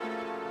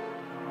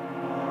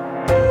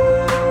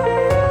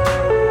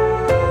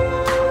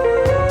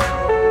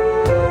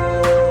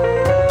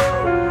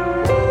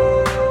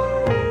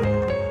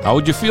How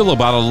would you feel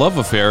about a love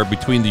affair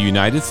between the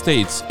United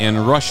States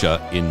and Russia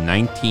in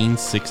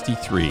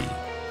 1963?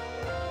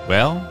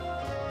 Well,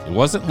 it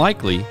wasn't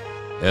likely,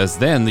 as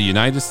then the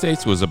United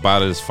States was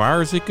about as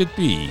far as it could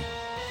be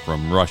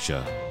from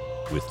Russia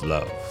with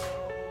love.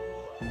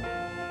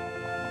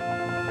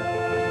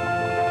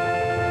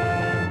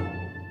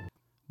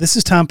 This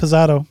is Tom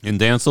Pizzato. And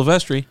Dan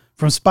Silvestri.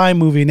 From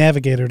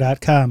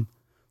SpyMovieNavigator.com,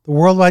 the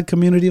worldwide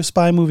community of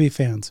spy movie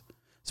fans.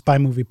 Spy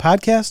movie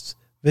podcasts,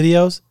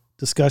 videos,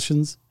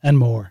 discussions, and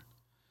more.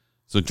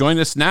 So join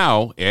us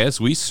now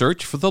as we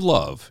search for the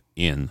love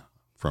in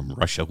From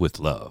Russia with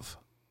Love.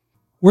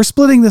 We're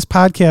splitting this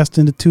podcast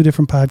into two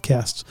different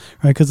podcasts,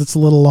 right? Because it's a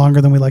little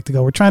longer than we like to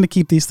go. We're trying to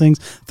keep these things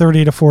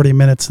 30 to 40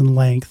 minutes in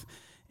length.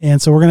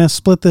 And so we're going to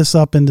split this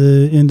up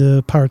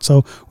into parts.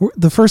 So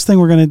the first thing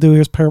we're going to do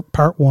is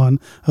part one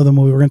of the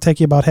movie. We're going to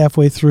take you about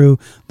halfway through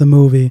the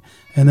movie,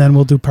 and then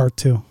we'll do part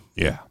two.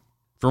 Yeah.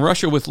 From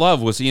Russia with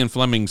Love was Ian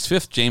Fleming's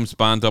fifth James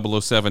Bond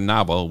 007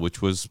 novel,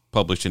 which was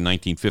published in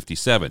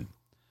 1957.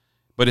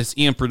 But it's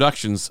Ian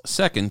Productions'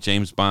 second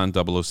James Bond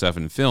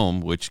 007 film,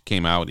 which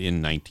came out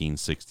in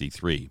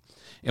 1963.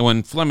 And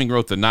when Fleming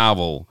wrote the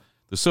novel,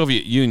 the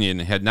Soviet Union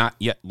had not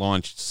yet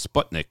launched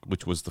Sputnik,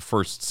 which was the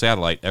first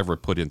satellite ever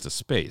put into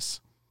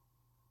space.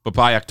 But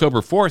by October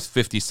 4th,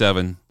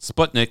 1957,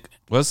 Sputnik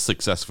was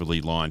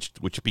successfully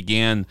launched, which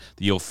began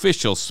the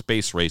official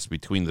space race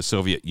between the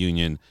Soviet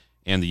Union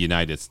and the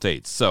United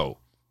States. So,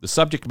 the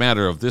subject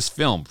matter of this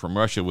film, From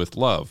Russia with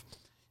Love,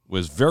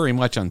 was very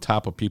much on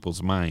top of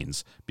people's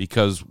minds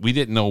because we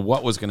didn't know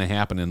what was going to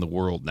happen in the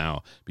world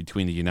now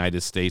between the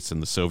United States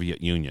and the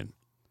Soviet Union.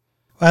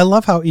 I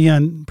love how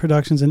Eon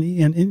Productions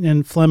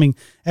and Fleming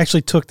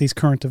actually took these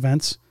current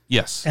events,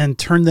 yes, and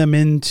turned them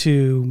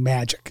into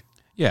magic.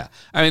 Yeah.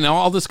 I mean,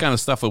 all this kind of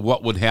stuff of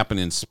what would happen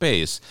in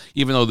space,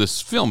 even though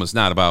this film is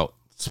not about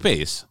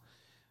space,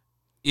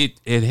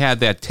 it had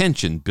that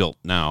tension built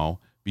now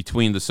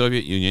between the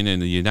Soviet Union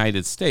and the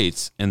United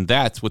States, and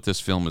that's what this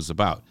film is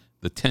about,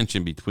 the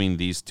tension between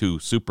these two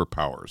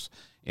superpowers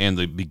and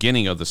the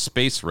beginning of the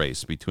space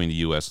race between the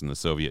U.S. and the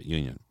Soviet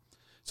Union.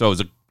 So it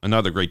was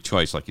another great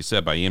choice, like you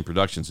said, by Ian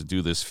Productions to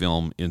do this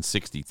film in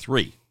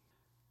 1963.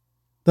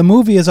 The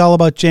movie is all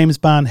about James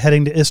Bond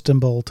heading to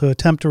Istanbul to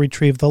attempt to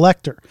retrieve the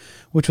Lecter,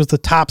 which was the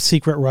top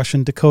secret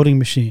Russian decoding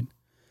machine.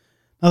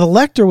 Now, the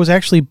Lecter was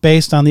actually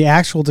based on the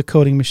actual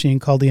decoding machine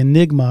called the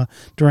Enigma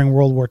during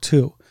World War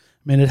II. I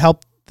mean, it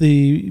helped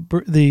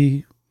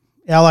the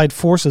Allied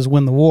forces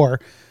win the war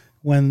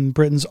when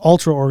Britain's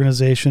Ultra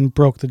organization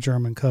broke the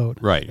German code.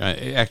 Right.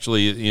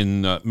 Actually,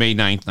 in May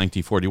 9th,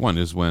 1941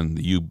 is when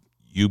the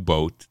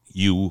U-boat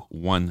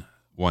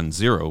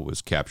U-110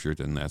 was captured,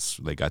 and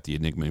they got the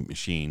Enigma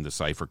machine, the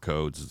cipher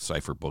codes, the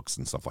cipher books,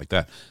 and stuff like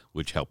that,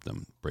 which helped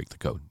them break the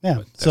code. Yeah,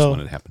 but that's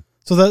when it happened.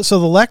 So the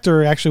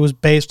Lecter actually was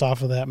based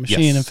off of that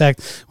machine. Yes. In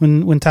fact,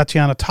 when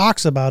Tatiana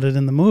talks about it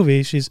in the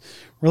movie, she's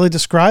really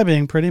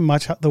describing pretty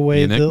much the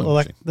way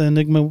the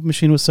Enigma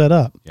machine was set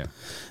up. Yeah.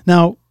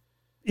 Now,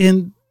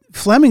 in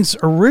Fleming's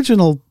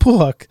original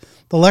book,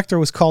 the Lecter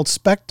was called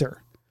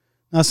Spectre.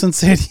 Now,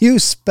 since they'd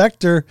used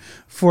Spectre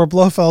for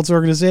Blofeld's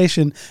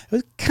organization, it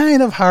was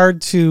kind of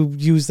hard to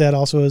use that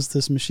also as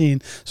this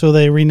machine. So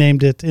they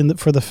renamed it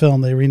for the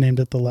film. They renamed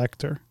it the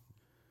Lecter.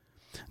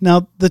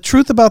 Now, the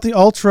truth about the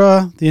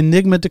Ultra, the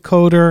Enigma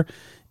decoder,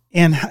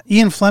 and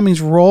Ian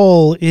Fleming's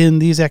role in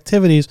these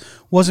activities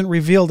wasn't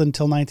revealed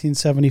until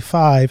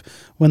 1975,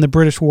 when the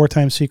British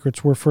wartime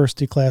secrets were first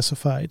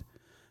declassified.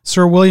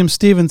 Sir William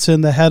Stevenson,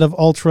 the head of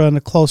Ultra and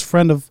a close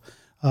friend of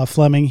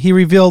Fleming, he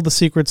revealed the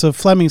secrets of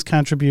Fleming's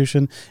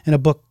contribution in a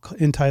book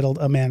entitled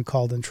A Man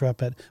Called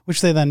Intrepid, which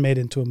they then made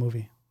into a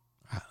movie.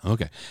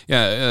 Okay.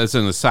 Yeah, as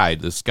an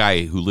aside, this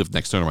guy who lived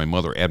next door to my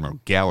mother, Admiral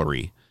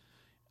Gallery,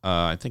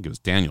 I think it was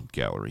Daniel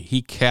Gallery,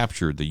 he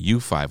captured the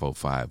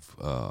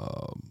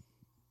U-505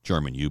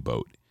 German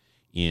U-boat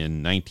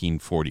in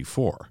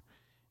 1944,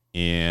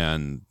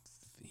 and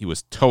he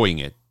was towing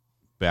it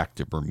back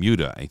to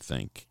Bermuda, I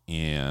think,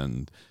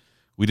 and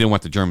we didn't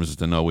want the Germans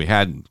to know we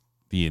had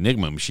the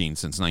Enigma machine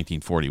since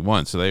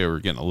 1941, so they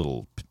were getting a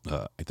little,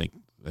 I think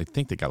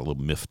they got a little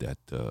miffed at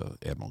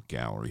Admiral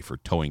Gallery for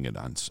towing it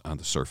on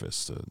the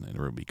surface, and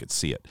everybody could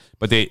see it.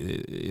 But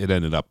it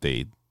ended up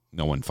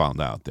no one found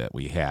out that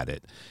we had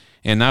it.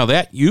 And now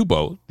that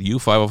U-boat, the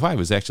U-505,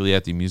 is actually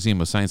at the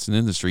Museum of Science and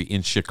Industry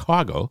in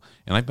Chicago,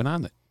 and I've been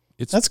on it.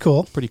 That's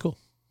cool. Pretty cool.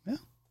 Yeah.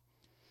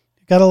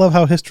 You got to love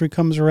how history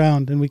comes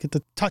around, and we get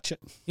to touch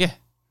it. Yeah.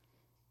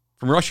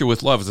 From Russia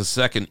with Love is the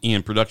second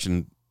Ian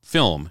production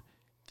film.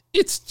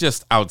 It's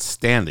just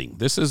outstanding.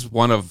 This is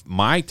one of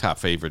my top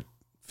favorite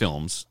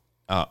films,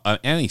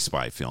 any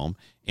spy film,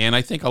 and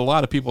I think a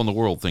lot of people in the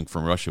world think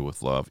From Russia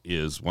with Love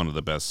is one of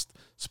the best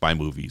spy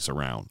movies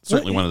around.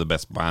 Certainly one of the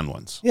best Bond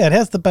ones. Yeah, it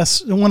has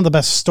one of the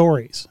best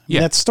stories. I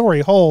mean, that story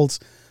holds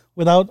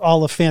without all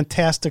the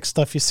fantastic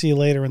stuff you see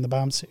later in the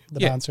Bond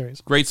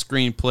series. Great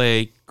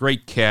screenplay,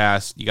 great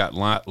cast. You got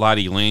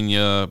Lottie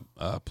Lenya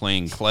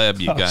playing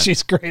Kleb.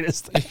 She's great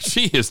as that.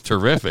 She is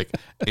terrific.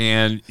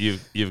 And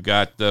you've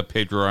got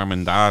Pedro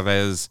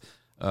Armendariz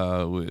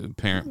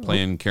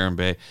playing Karen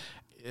Bay.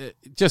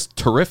 Just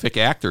terrific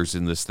actors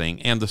in this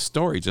thing, and the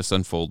story just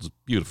unfolds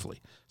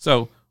beautifully.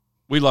 So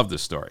we love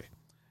this story.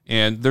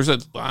 And there's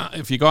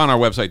if you go on our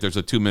website, there's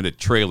a 2-minute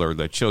trailer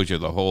that shows you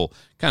the whole,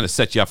 kind of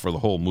sets you up for the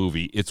whole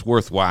movie. It's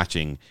worth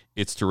watching.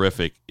 It's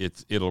terrific.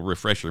 It'll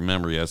refresh your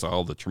memory as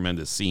all the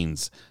tremendous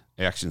scenes,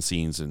 action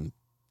scenes, and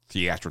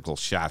theatrical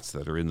shots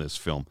that are in this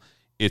film.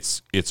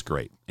 It's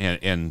great.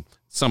 And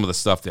some of the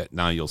stuff that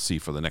now you'll see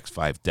for the next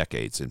 5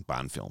 decades in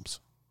Bond films.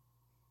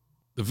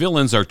 The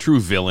villains are true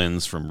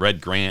villains, from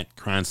Red Grant,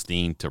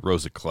 Kronstein, to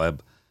Rosa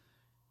Klebb,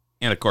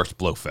 and, of course,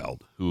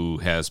 Blofeld, who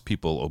has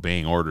people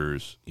obeying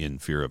orders in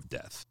fear of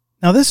death.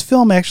 Now, this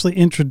film actually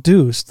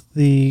introduced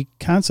the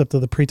concept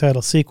of the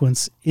pre-title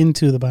sequence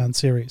into the Bond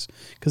series,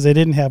 because they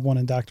didn't have one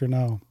in Dr.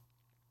 No.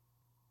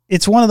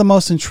 It's one of the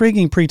most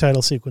intriguing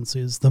pre-title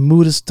sequences. The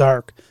mood is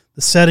dark,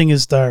 the setting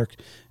is dark,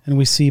 and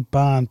we see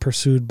Bond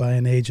pursued by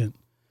an agent.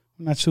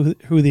 I'm not sure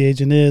who the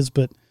agent is,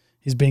 but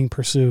he's being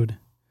pursued.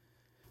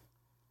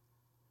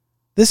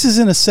 This is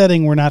in a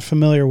setting we're not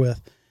familiar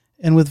with,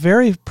 and with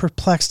very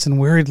perplexed and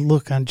worried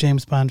look on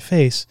James Bond's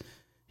face,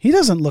 he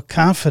doesn't look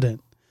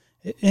confident,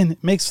 and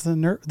it makes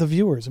the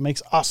viewers, it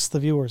makes us, the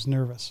viewers,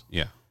 nervous.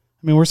 Yeah.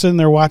 I mean, we're sitting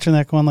there watching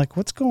that going like,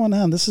 what's going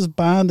on? This is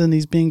Bond, and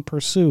he's being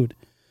pursued.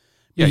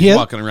 Yeah, he's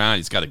walking around,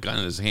 he's got a gun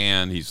in his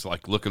hand, he's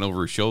like looking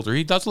over his shoulder.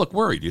 He does look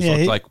worried. He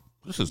looks like,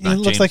 this is not James Bond.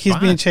 He looks like he's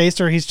being chased,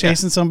 or he's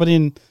chasing somebody,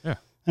 and yeah.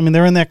 I mean,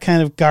 they're in that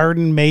kind of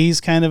garden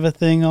maze kind of a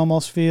thing,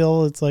 almost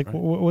feel. It's like,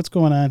 what's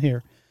going on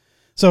here?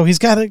 So he's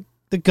got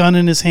the gun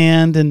in his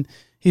hand, and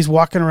he's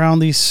walking around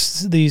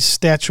these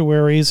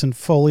statuaries and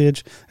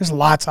foliage. There's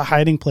lots of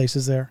hiding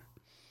places there.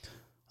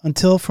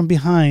 Until from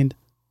behind,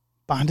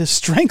 Bond is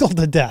strangled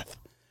to death.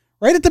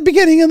 Right at the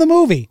beginning of the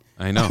movie.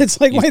 I know.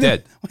 It's like, wait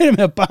a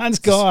minute, Bond's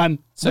gone.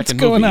 What's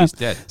going on? He's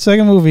dead.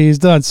 Second movie, he's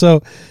done.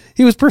 So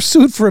he was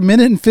pursued for 1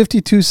 minute and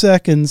 52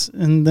 seconds,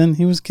 and then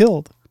he was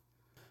killed.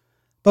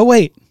 But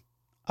wait,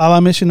 a la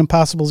Mission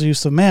Impossible's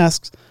use of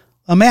masks,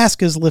 a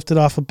mask is lifted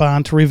off of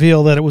Bond to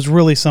reveal that it was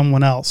really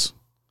someone else.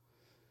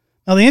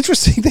 Now, the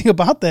interesting thing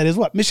about that is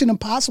Mission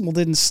Impossible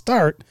didn't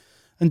start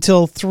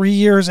until 3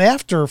 years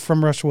after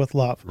From Russia with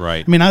Love.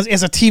 Right. I mean,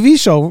 as a TV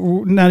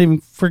show, not even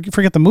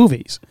forget the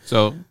movies.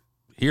 So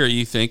here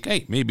you think,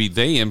 hey, maybe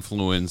they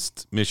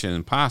influenced Mission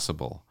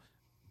Impossible.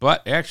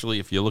 But actually,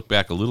 if you look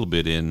back a little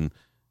bit in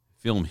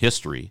film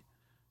history,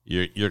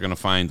 you're going to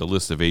find the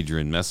list of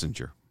Adrian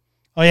Messenger.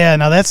 Oh, yeah.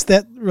 Now, that's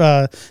that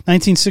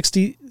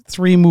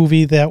 1963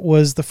 movie that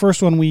was the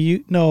first one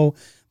we know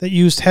that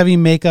used heavy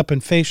makeup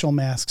and facial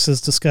masks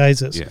as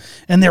disguises. Yeah.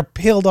 And they're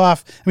peeled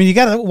off. I mean, you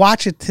got to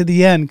watch it to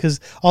the end because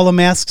all the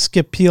masks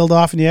get peeled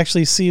off, and you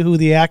actually see who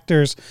the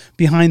actors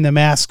behind the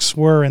masks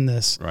were in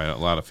this. Right, a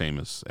lot of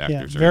famous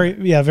actors.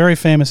 Very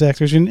famous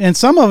actors. And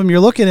some of them you're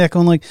looking at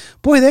going like,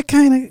 boy, that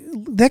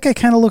guy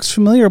kind of looks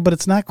familiar, but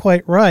it's not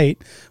quite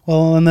right.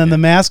 Well, and then the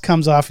mask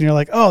comes off, and you're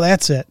like, oh,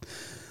 that's it.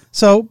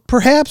 So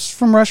perhaps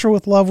From Russia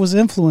with Love was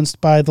influenced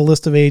by The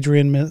List of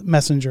Adrian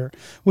Messenger,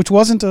 which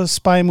wasn't a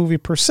spy movie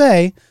per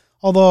se,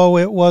 although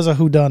it was a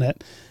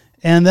whodunit,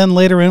 and then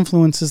later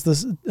influences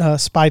the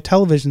spy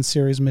television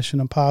series Mission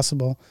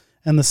Impossible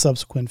and the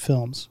subsequent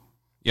films.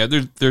 Yeah,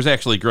 there's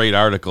actually a great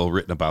article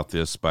written about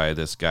this by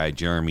this guy,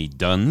 Jeremy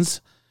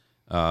Duns.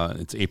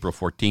 It's April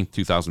 14th,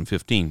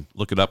 2015.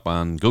 Look it up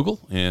on Google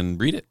and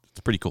read it. It's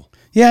pretty cool.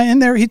 Yeah, in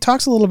there he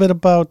talks a little bit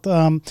about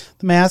the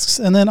masks,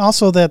 and then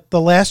also that The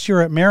Last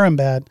Year at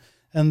Marienbad,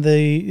 and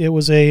it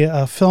was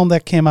a film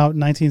that came out in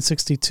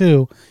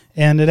 1962,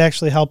 and it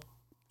actually helped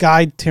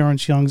guide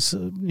Terrence Young's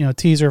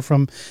teaser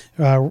from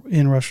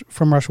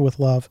Russia with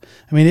Love.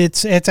 I mean,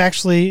 it's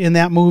actually in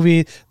that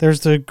movie.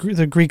 There's the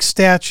Greek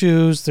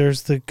statues.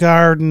 There's the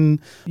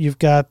garden. You've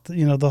got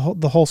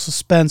the whole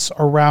suspense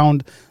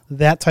around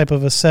that type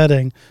of a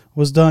setting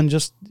was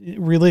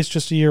released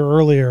just a year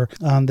earlier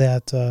on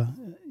that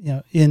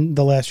in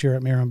The Last Year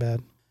at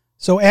Marienbad.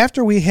 So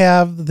after we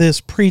have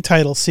this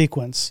pre-title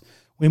sequence,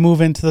 we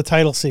move into the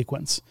title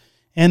sequence.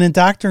 And in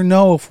Dr.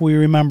 No, if we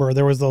remember,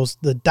 there was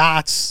the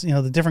dots,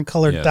 the different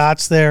colored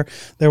dots there.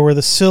 There were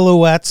the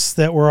silhouettes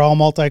that were all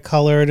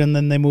multicolored, and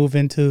then they move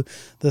into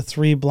the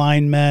 3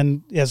 blind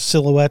men as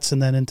silhouettes and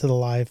then into the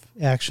live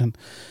action.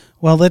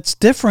 Well, that's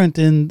different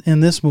in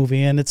this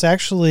movie, and it's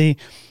actually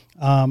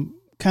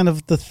kind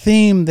of the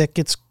theme that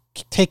gets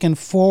taken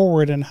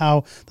forward and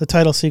how the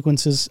title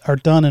sequences are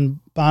done in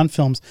Bond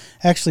films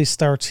actually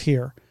starts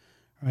here.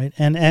 Right,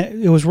 and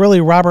it was really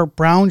Robert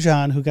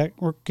Brownjohn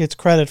who gets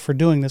credit for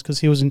doing this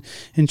because he was in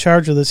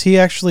charge of this. He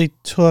actually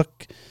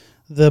took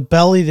the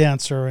belly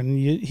dancer and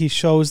he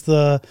shows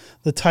the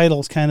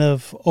titles kind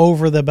of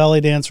over the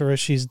belly dancer as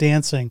she's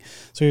dancing.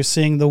 So you're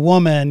seeing the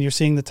woman, you're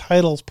seeing the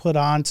titles put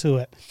onto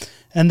it,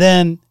 and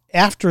then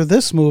after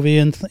this movie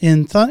and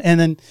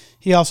then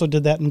he also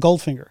did that in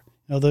Goldfinger.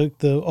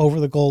 The over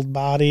the gold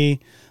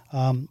body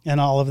and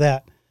all of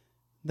that.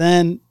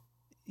 Then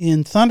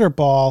in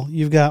Thunderball,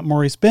 you've got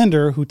Maurice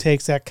Binder, who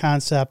takes that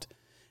concept,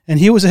 and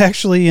he was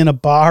actually in a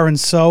bar in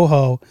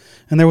Soho,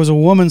 and there was a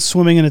woman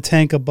swimming in a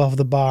tank above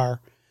the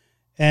bar.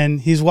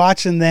 And he's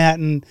watching that,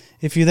 and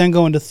if you then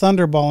go into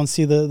Thunderball and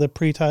see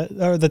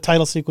the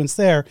title sequence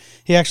there,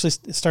 he actually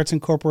starts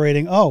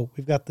incorporating,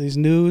 we've got these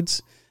nudes,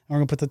 and we're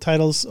going to put the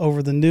titles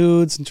over the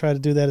nudes and try to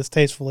do that as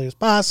tastefully as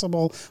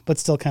possible, but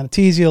still kind of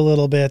tease you a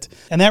little bit.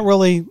 And that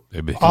really,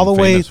 all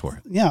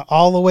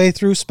the way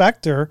through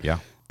Spectre,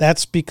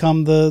 that's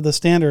become the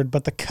standard.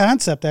 But the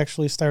concept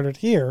actually started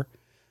here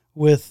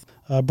with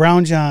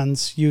Brown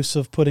John's use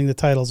of putting the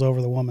titles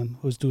over the woman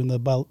who's doing the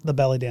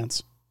belly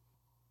dance.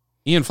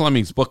 Ian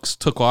Fleming's books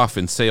took off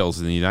in sales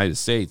in the United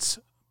States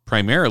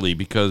primarily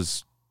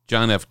because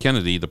John F.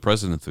 Kennedy, the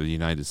president of the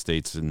United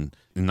States in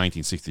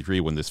 1963,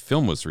 when this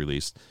film was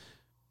released,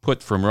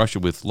 put From Russia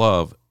with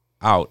Love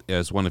out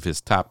as one of his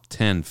top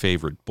 10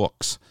 favorite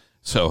books.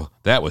 So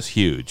that was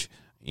huge.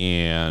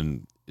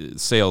 And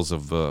sales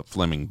of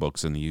Fleming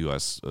books in the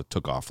U.S.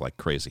 Took off like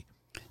crazy.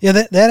 Yeah,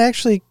 that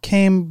actually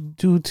came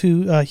due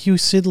to Hugh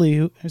Sidley,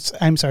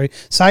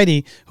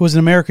 who was an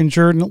American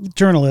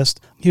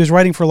journalist. He was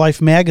writing for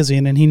Life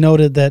magazine, and he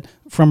noted that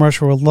From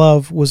Russia with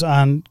Love was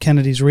on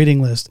Kennedy's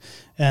reading list,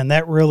 and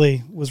that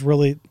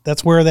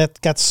that's where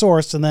that got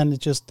sourced, and then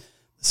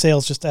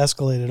sales just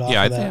escalated off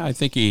of that. I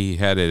think he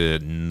had it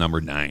at number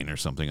 9 or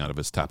something out of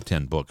his top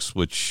 10 books,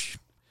 which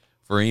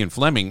for Ian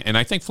Fleming, and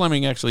I think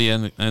Fleming actually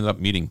ended up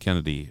meeting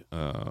Kennedy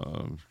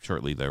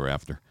shortly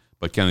thereafter.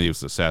 But Kennedy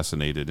was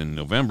assassinated in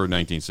November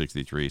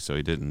 1963, so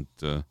he didn't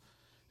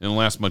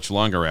last much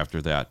longer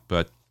after that.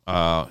 But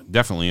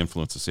definitely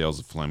influenced the sales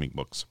of Fleming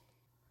books.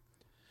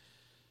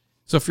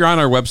 So if you're on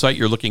our website,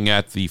 you're looking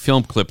at the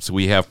film clips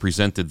we have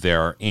presented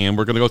there, and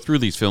we're going to go through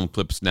these film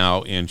clips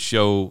now and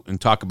show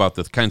and talk about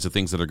the kinds of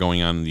things that are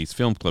going on in these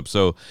film clips.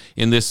 So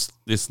in this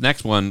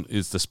next one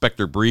is the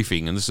Spectre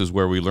briefing, and this is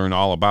where we learn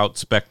all about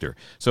Spectre.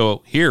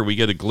 So here we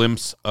get a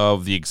glimpse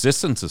of the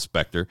existence of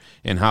Spectre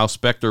and how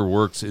Spectre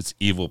works its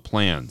evil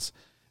plans.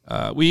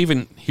 We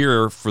even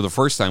hear, for the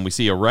first time, we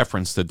see a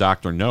reference to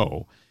Dr.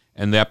 No,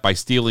 and that by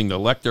stealing the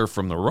Lecter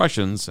from the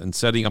Russians and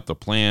setting up the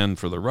plan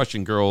for the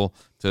Russian girl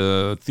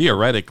to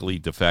theoretically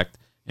defect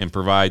and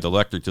provide the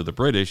Lecter to the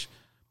British,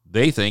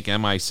 they think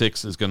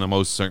MI6 is going to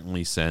most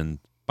certainly send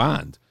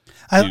Bond.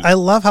 I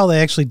love how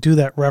they actually do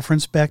that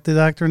reference back to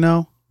Dr.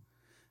 No,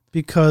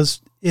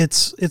 because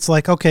it's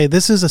like, okay,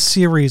 this is a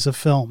series of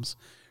films,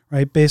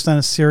 right, based on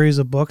a series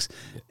of books,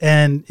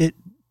 and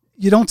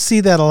you don't see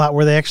that a lot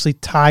where they actually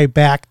tie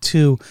back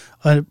to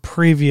a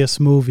previous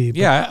movie.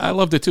 Yeah, I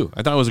loved it too.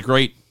 I thought it was a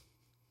great.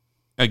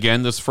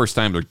 Again, this is the first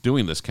time they're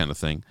doing this kind of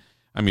thing.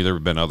 I mean, there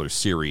have been other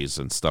series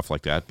and stuff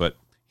like that, but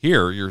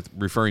here you're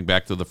referring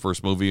back to the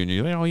first movie, and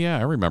you're like, oh, yeah,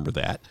 I remember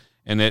that.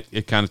 And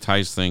it kind of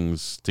ties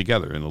things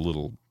together in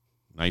a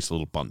nice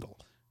little bundle.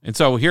 And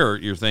so here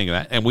you're thinking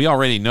that, and we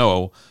already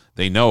know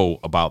they know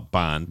about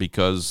Bond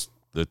because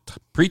the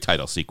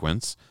pre-title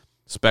sequence,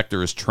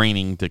 Spectre is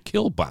training to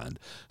kill Bond.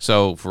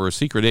 So for a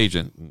secret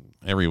agent,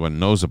 everyone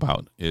knows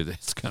about it.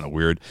 It's kind of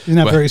weird. It's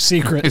not very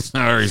secret. It's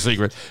not very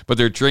secret. But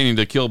they're training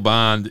to kill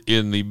Bond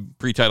in the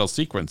pre-title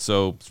sequence.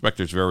 So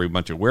Spectre's very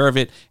much aware of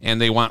it, and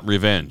they want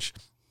revenge.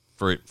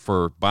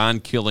 For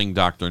Bond killing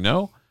Dr.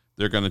 No,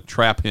 they're going to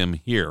trap him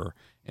here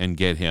and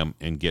get him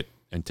and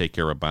take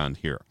care of Bond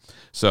here.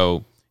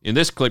 So in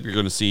this clip, you're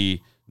going to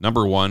see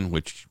number 1,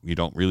 which you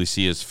don't really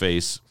see his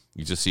face.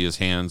 You just see his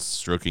hands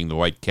stroking the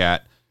white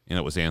cat. And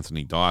it was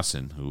Anthony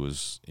Dawson who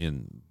was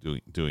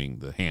doing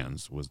the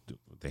hands, but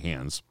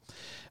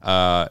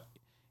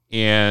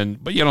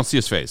you don't see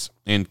his face.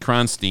 And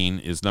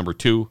Kronstein is number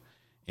 2,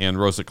 and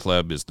Rosa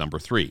Klebb is number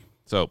 3.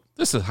 So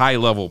this is high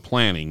level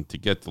planning to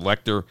get the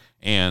Lecter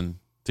and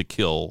to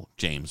kill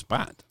James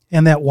Bond.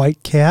 And that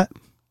white cat,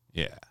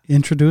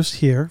 introduced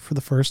here for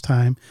the first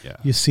time. Yeah.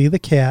 You see the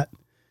cat,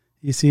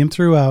 you see him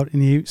throughout,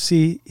 and you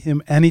see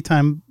him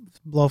anytime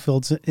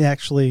Blofeld's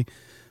actually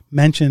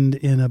mentioned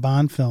in a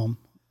Bond film.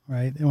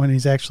 Right, and when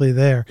he's actually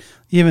there,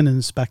 even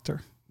in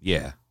Spectre.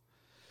 Yeah,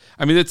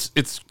 I mean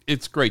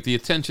it's great. The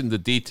attention to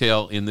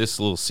detail in this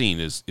little scene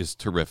is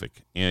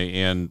terrific,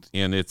 and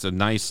it's a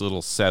nice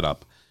little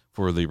setup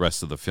for the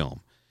rest of the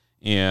film.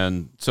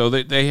 And so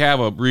they have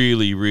a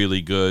really,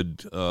 really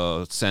good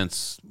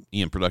sense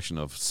in production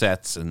of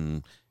sets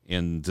and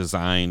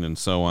design and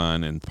so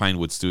on. And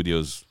Pinewood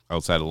Studios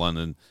outside of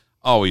London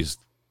always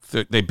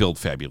they build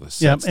fabulous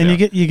sets. Yeah,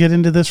 and you get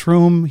into this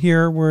room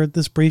here where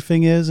this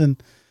briefing is,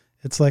 and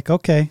it's like,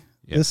 okay,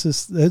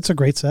 it's a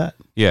great set.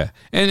 Yeah,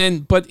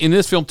 but in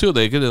this film too,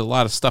 they get a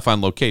lot of stuff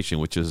on location,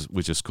 which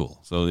is cool.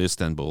 So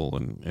Istanbul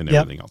and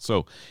everything else.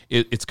 So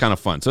it's kind of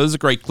fun. So this is a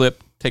great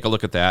clip. Take a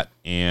look at that,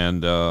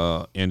 and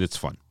it's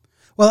fun.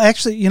 Well,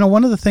 actually,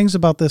 one of the things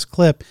about this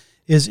clip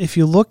is if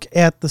you look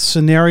at the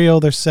scenario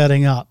they're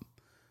setting up,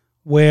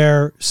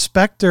 where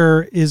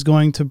Spectre is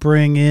going to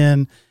bring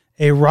in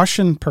a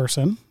Russian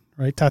person,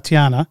 right,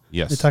 Tatiana.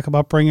 Yes, they talk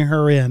about bringing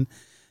her in.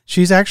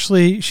 She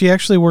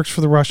actually works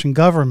for the Russian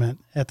government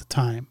at the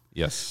time.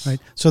 Yes. Right.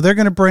 So they're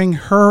going to bring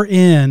her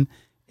in,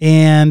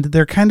 and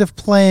they're kind of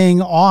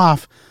playing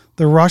off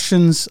the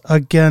Russians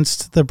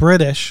against the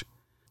British,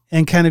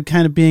 and kind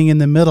of being in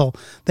the middle.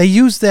 They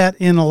use that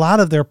in a lot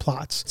of their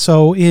plots.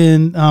 So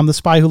in The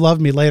Spy Who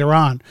Loved Me later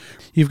on,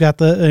 you've got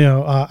the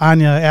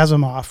Anya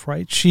Asimov,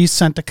 right? She's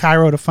sent to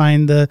Cairo to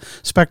find the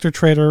Spectre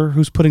trader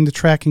who's putting the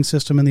tracking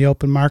system in the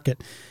open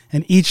market.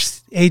 And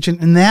each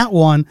agent in that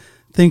one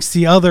thinks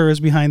the other is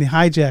behind the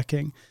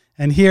hijacking.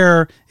 And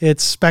here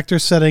it's Spectre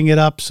setting it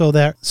up so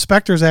that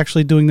Spectre's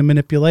actually doing the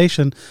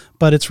manipulation,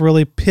 but it's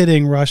really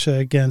pitting Russia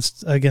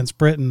against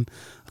Britain,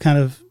 kind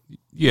of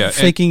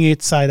faking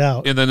it side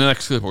out. In the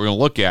next clip we're going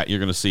to look at, you're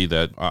going to see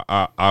that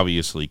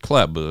obviously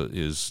Klebb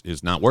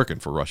is not working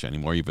for Russia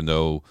anymore, even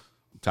though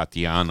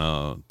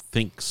Tatiana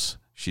thinks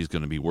she's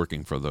going to be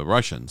working for the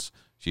Russians.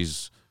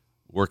 She's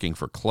working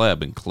for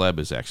Klebb, and Klebb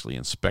is actually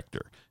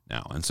Inspector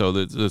now. And so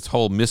this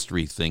whole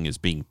mystery thing is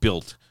being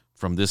built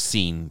from this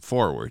scene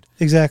forward.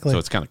 Exactly. So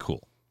it's kind of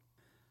cool.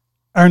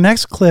 Our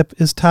next clip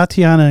is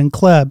Tatiana and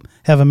Klebb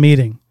have a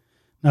meeting.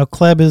 Now,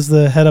 Klebb is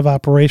the head of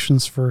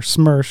operations for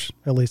SMERSH,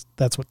 at least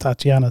that's what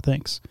Tatiana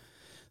thinks.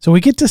 So we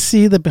get to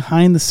see the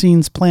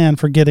behind-the-scenes plan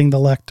for getting the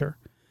Lecter.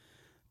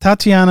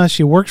 Tatiana,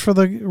 she works for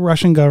the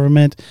Russian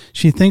government.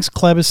 She thinks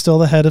Klebb is still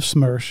the head of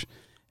SMERSH.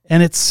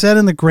 And it's set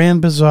in the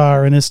Grand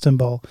Bazaar in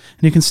Istanbul.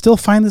 And you can still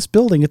find this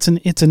building. It's an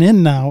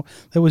inn now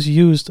that was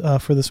used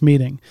for this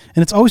meeting.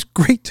 And it's always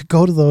great to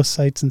go to those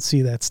sites and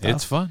see that stuff.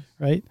 It's fun.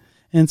 Right?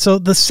 And so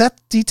the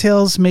set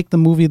details make the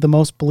movie the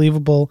most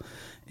believable,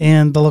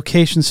 and the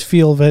locations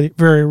feel very,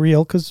 very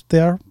real because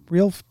they are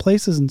real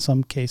places in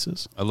some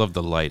cases. I love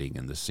the lighting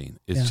in this scene.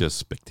 It's just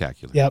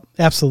spectacular. Yep,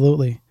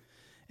 absolutely.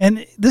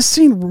 And this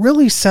scene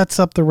really sets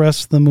up the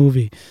rest of the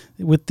movie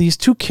with these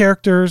two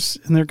characters,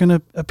 and they're going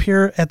to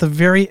appear at the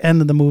very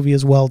end of the movie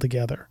as well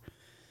together.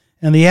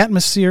 And the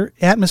atmosphere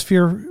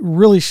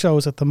really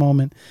shows at the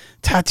moment.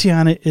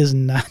 Tatiana is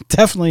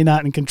definitely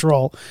not in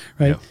control,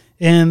 right? Yeah.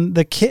 And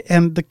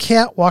the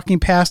cat walking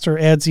past her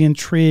adds the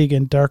intrigue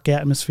and dark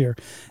atmosphere,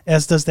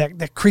 as does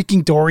that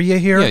creaking door you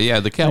hear.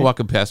 Yeah. The cat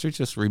walking past her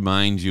just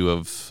reminds you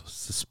of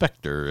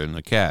Spectre and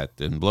the cat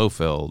and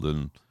Blofeld,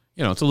 and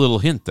it's a little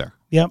hint there.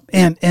 Yep,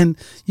 and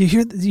you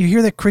hear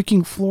that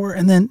creaking floor,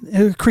 and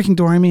then creaking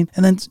door. And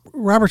then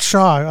Robert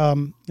Shaw,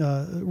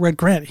 Red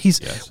Grant,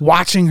 he's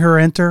watching her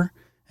enter,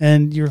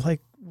 and you're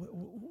like,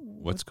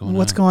 "What's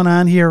going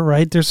on here?"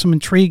 Right? There's some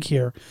intrigue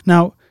here.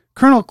 Now,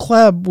 Colonel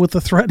Klebb with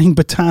the threatening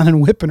baton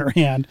and whip in her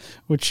hand,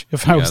 which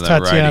if I was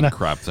Tatiana,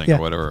 crop thing or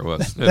whatever it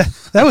was,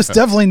 that was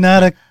definitely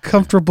not a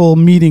comfortable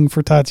meeting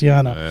for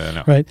Tatiana.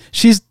 No. Right?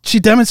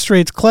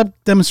 Klebb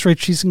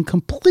demonstrates she's in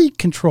complete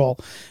control,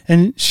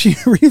 and she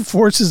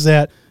reinforces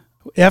that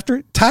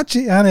after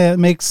Tatiana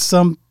makes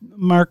some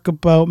mark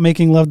about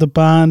making love to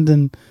Bond,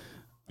 and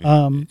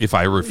if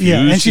I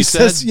refuse, and she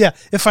says,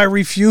 if I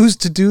refuse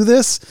to do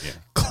this,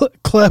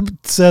 Klebb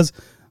says,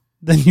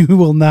 then you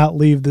will not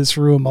leave this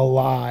room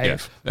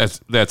alive. Yeah,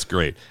 that's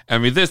great. I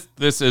mean,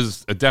 this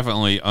is a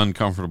definitely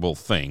uncomfortable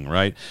thing,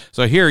 right?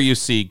 So here you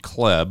see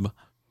Klebb,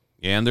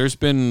 and there's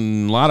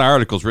been a lot of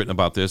articles written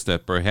about this,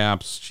 that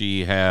perhaps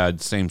she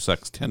had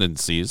same-sex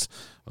tendencies,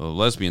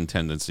 lesbian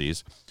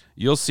tendencies.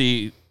 You'll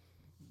see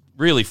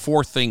really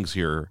 4 things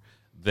here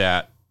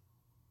that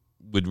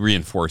would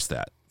reinforce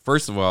that.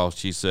 First of all,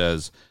 she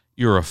says,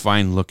 "You're a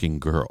fine-looking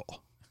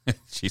girl."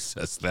 She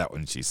says that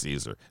when she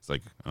sees her. It's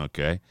like,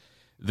 okay.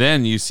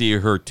 Then you see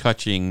her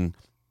touching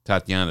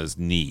Tatiana's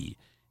knee,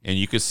 and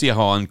you can see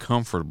how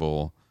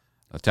uncomfortable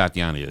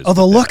Tatiana is. Oh,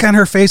 the look on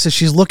her face as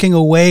she's looking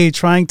away,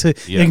 trying to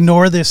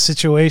ignore this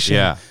situation.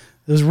 Yeah.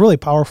 It was really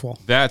powerful.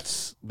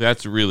 That's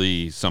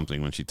really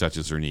something when she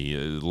touches her knee.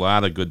 A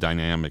lot of good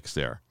dynamics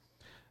there.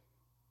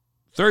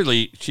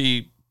 Thirdly,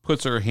 she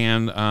puts her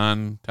hand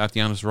on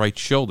Tatiana's right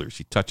shoulder.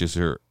 She touches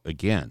her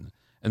again.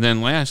 And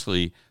then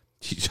lastly,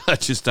 she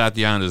touches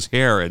Tatiana's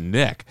hair and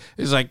neck.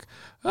 It's like,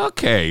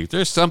 okay,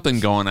 there's something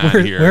going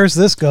on here. Where's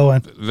this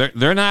going?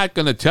 They're not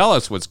going to tell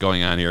us what's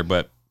going on here,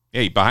 but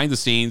hey, behind the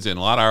scenes and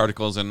a lot of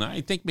articles, and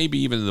I think maybe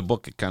even in the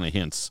book it kind of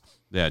hints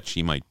that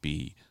she might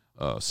be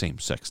a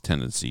same-sex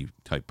tendency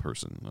type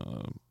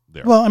person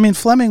there. Well, I mean,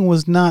 Fleming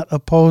was not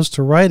opposed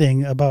to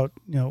writing about,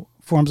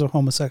 forms of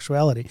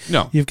homosexuality.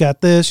 No. You've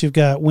got this, you've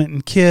got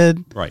Winton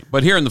Kidd. Right.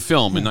 But here in the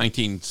film in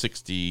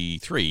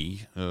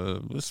 1963,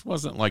 this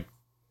wasn't like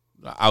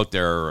out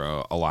there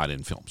a lot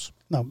in films.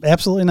 No,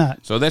 absolutely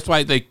not. So that's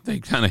why they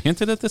kind of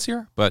hinted at this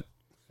here, but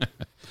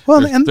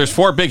well, there's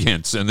 4 big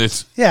hints in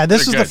this. Yeah,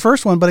 this is the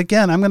first one, but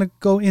again, I'm going to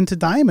go into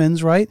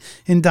Diamonds, right?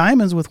 In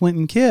Diamonds with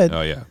Winton Kidd.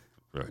 Oh, yeah.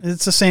 Right.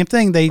 It's the same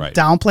thing. They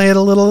downplay it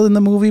a little in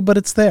the movie, but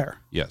it's there.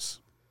 Yes.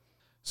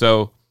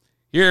 So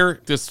here,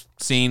 this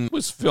scene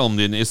was filmed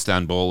in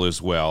Istanbul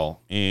as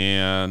well,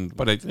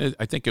 but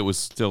I think it was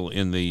still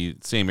in the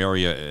same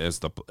area as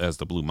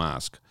the Blue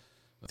Mosque.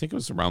 I think it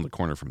was around the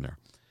corner from there.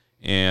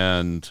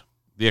 And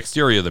the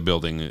exterior of the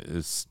building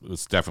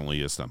was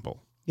definitely Istanbul.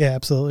 Yeah,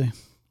 absolutely.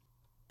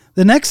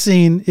 The next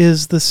scene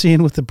is the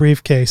scene with the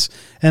briefcase,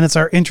 and it's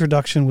our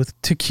introduction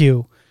to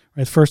Q.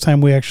 Right, first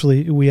time we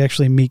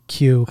actually meet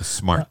Q. A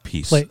smart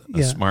piece,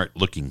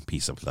 smart-looking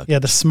piece of luggage. Yeah,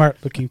 the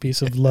smart-looking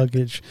piece of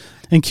luggage.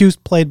 And Q's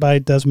played by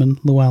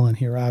Desmond Llewellyn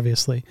here,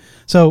 obviously.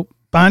 So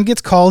Bond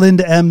gets called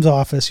into M's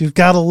office. You've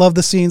got to love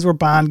the scenes where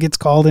Bond gets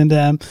called into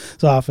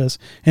M's office,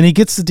 and he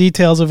gets the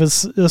details of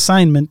his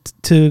assignment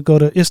to go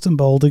to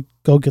Istanbul to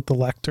go get the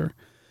Lecter.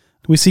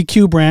 We see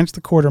Q Branch, the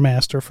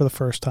quartermaster, for the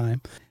first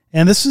time.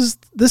 And this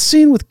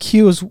scene with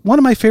Q is one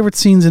of my favorite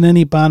scenes in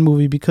any Bond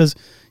movie because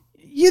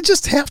you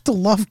just have to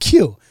love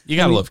Q. You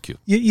got to love Q.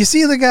 You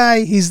see the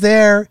guy, he's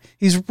there.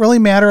 He's really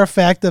matter of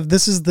fact of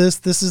this is this,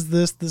 this is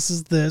this, this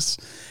is this,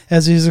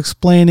 as he's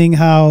explaining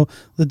how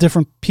the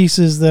different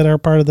pieces that are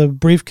part of the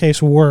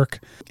briefcase work.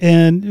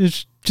 And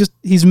it's just,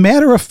 he's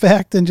matter of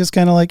fact and just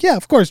kind of like, yeah,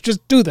 of course,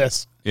 just do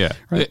this. Yeah.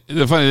 Right.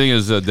 The funny thing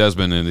is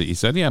Desmond, and he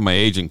said, yeah, my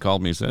agent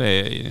called me and said,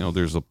 hey,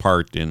 there's a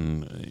part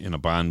in a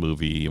Bond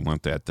movie. You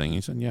want that thing?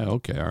 He said, yeah,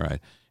 okay, all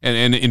right.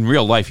 And in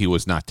real life, he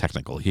was not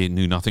technical. He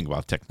knew nothing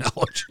about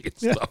technology and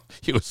stuff.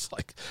 He was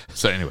like,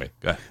 so anyway,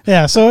 go ahead.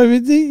 Yeah, so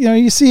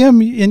you see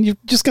him, and you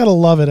just got to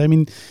love it. I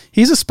mean,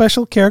 he's a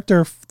special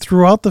character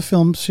throughout the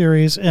film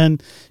series,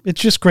 and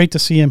it's just great to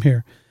see him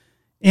here.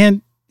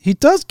 And he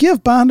does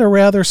give Bond a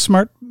rather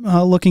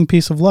smart-looking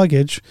piece of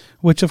luggage,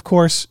 which, of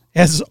course,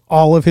 as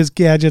all of his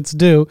gadgets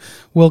do,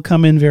 will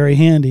come in very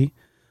handy.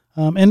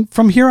 And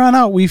from here on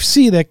out, we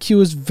see that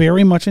Q is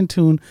very much in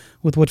tune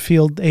with what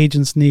field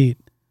agents need.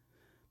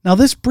 Now,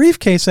 this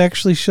briefcase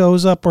actually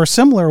shows up, or a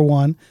similar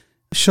one,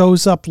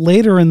 shows up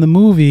later in the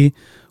movie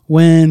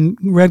when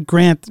Red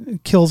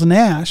Grant kills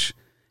Nash.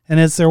 And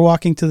as they're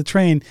walking to the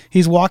train,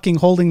 he's walking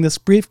holding this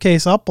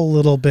briefcase up a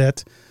little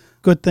bit.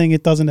 Good thing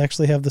it doesn't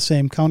actually have the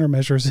same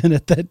countermeasures in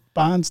it that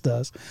Bond's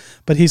does.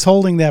 But he's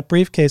holding that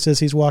briefcase as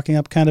he's walking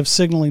up, kind of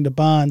signaling to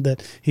Bond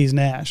that he's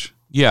Nash.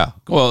 Yeah,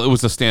 well, it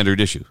was a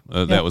standard issue.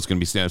 That was going to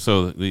be standard.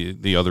 So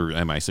the other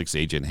MI6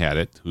 agent had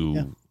it,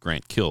 who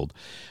Grant killed.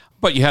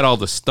 But you had all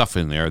the stuff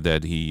in there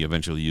that he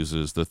eventually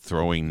uses, the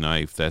throwing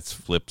knife that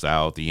flips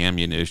out, the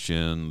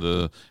ammunition,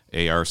 the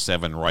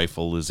AR-7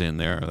 rifle is in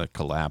there, the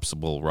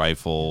collapsible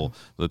rifle,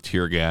 the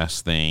tear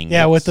gas thing.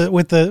 Yeah, with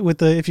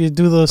the if you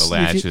do those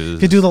latches.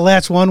 If you do the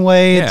latch one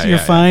way, you're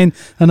fine.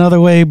 Another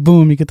way,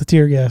 boom, you get the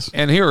tear gas.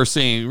 And here we're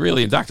seeing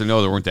really in Dr.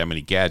 No, there weren't that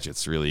many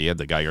gadgets really. You had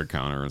the Geiger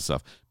counter and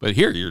stuff. But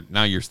here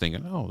you're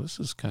thinking, oh, this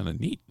is kind of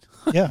neat.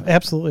 Yeah,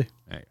 absolutely.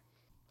 Right.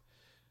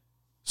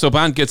 So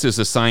Bond gets his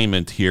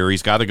assignment here.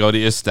 He's got to go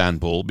to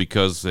Istanbul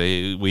because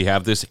we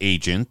have this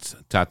agent,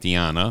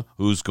 Tatiana,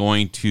 who's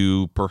going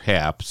to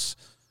perhaps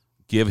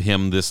give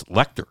him this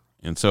Lecter.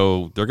 And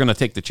so they're going to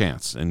take the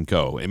chance and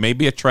go. It may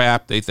be a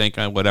trap, they think,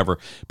 whatever,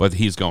 but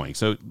he's going.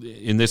 So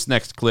in this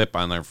next clip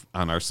on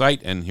our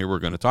site, and here we're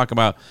going to talk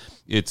about,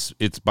 it's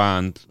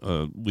Bond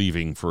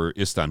leaving for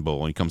Istanbul,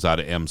 and he comes out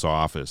of M's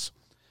office.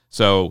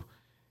 So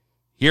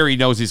here he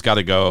knows he's got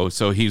to go,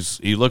 so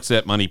he looks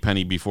at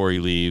Moneypenny before he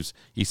leaves.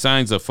 He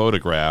signs a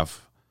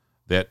photograph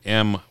that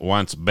M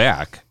wants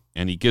back,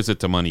 and he gives it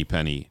to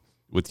Moneypenny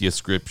with the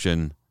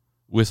inscription,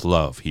 "With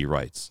love," he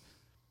writes.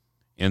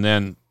 And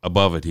then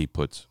above it he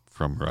puts,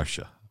 "From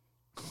Russia,"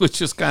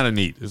 which is kind of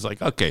neat. It's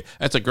like, okay,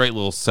 that's a great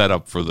little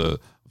setup for the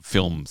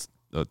film's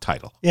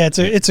title. Yeah,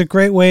 it's a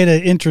great way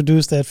to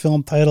introduce that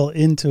film title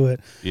into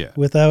it. Yeah.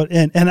 Without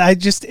and I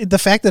just the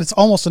fact that it's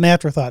almost an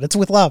afterthought. It's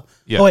with love.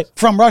 Yeah. Oh wait,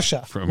 from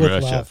Russia. From with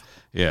Russia. Love.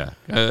 Yeah.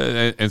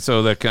 And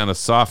so that kind of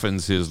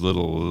softens his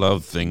little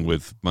love thing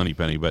with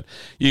Moneypenny. But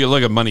you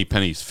look at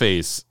Moneypenny's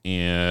face,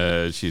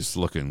 and she's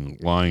looking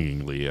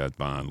longingly at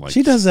Bond. Like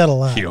she does that a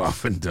lot. She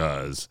often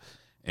does.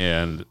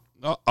 And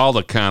all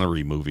the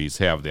Connery movies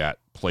have that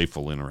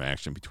playful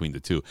interaction between the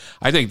two.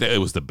 I think that it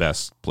was the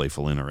best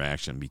playful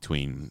interaction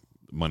between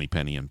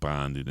Moneypenny and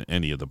Bond in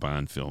any of the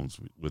Bond films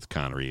with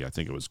Connery. I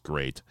think it was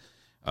great.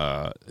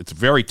 It's a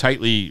very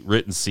tightly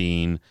written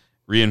scene,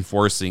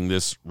 reinforcing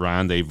this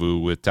rendezvous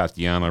with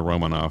Tatiana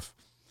Romanoff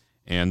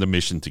and the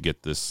mission to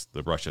get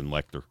the Russian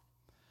Lecter.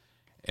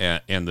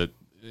 And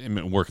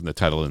working the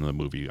title in the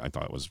movie, I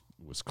thought was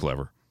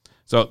clever.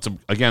 So it's,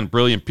 again,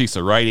 brilliant piece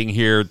of writing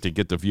here to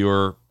get the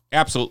viewer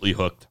absolutely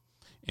hooked.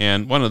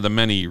 And one of the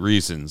many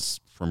reasons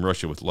From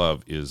Russia with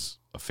Love is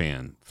a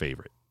fan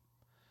favorite.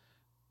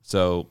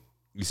 So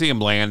you see him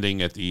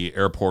landing at the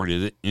airport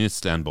in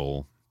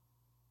Istanbul.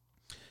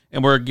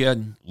 And we're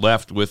again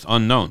left with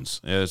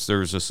unknowns, as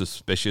there's a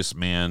suspicious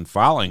man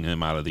following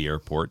him out of the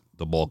airport,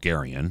 the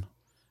Bulgarian,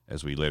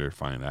 as we later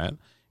find out,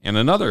 and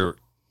another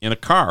in a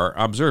car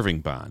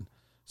observing Bond.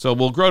 So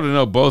we'll grow to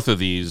know both of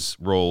these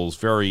roles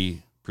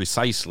very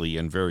precisely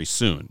and very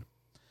soon.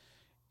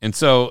 And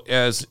so,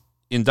 as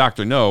in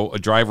Dr. No, a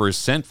driver is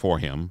sent for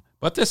him,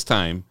 but this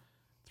time,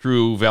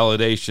 through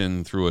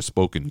validation through a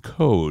spoken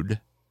code,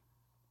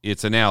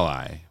 it's an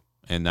ally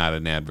and not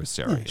an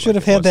adversary. Should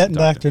have had that in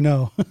Dr.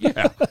 No.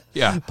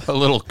 Yeah, a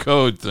little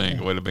code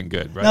thing would have been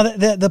good, right?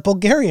 Now, the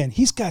Bulgarian,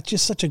 he's got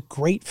just such a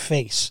great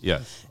face.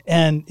 Yes.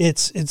 And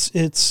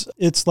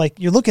it's like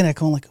you're looking at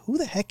going like, who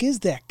the heck is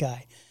that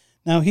guy?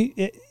 Now,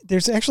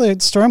 there's actually a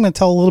story I'm going to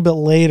tell a little bit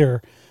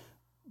later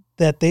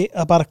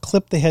about a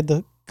clip they had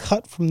to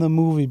cut from the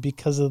movie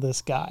because of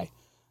this guy.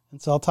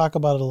 And so I'll talk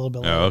about it a little bit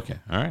later. Oh, okay.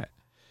 All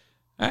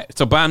right.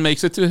 So Bond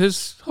makes it to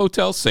his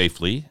hotel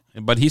safely,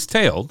 but he's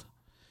tailed,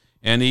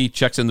 and he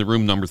checks into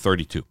room number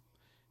 32.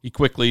 He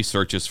quickly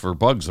searches for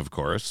bugs, of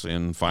course,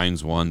 and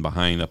finds one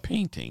behind a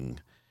painting.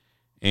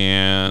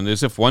 And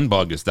as if one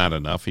bug is not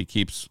enough, he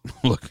keeps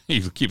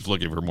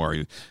looking for more.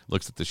 He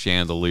looks at the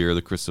chandelier,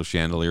 the crystal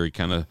chandelier. He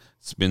kind of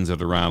spins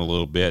it around a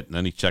little bit, and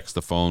then he checks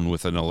the phone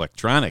with an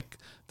electronic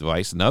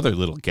device, another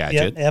little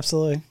gadget. Yeah,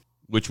 absolutely.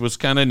 Which was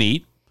kind of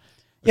neat.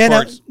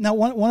 Now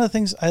one of the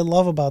things I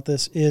love about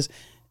this is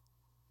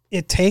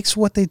it takes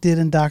what they did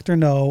in Dr.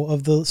 No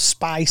of the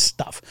spy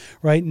stuff,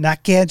 right?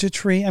 Not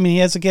gadgetry. I mean, he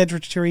has a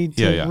gadgetry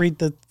to read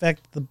the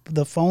fact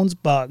the phone's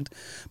bugged,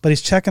 but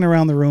he's checking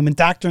around the room. And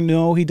Dr.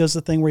 No, he does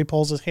the thing where he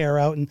pulls his hair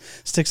out and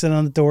sticks it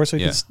on the door, so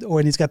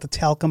and he's got the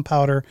talcum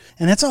powder,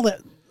 and that's all that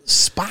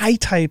spy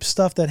type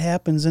stuff that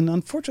happens. And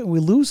unfortunately, we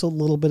lose a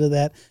little bit of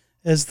that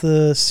as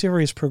the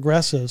series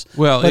progresses.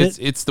 Well,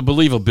 it's the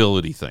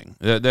believability thing.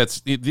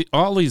 That's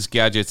all these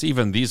gadgets,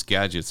 even these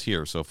gadgets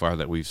here so far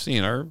that we've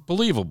seen, are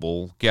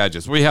believable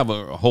gadgets. We have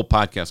a whole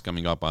podcast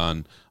coming up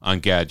on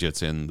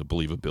gadgets and the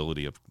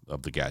believability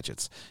of the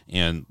gadgets,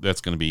 and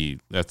that's going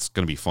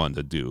to be fun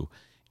to do.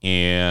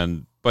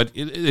 But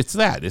it's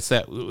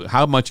that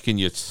how much can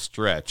you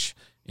stretch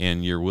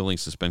and your willing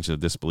suspension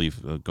of disbelief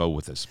go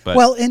with this? But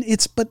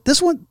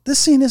this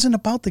scene isn't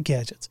about the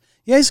gadgets.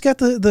 Yeah, he's got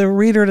the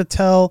reader to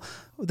tell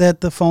that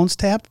the phone's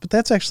tapped, but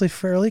that's actually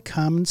fairly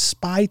common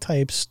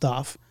spy-type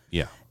stuff.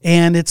 Yeah.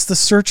 And it's the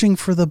searching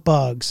for the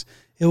bugs.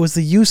 It was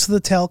the use of the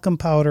talcum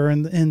powder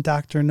in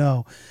Dr.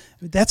 No.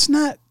 That's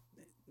not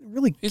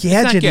really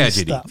gadgety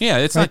stuff. Yeah,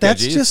 it's right? not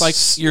That's gadgety. just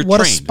it's like you're what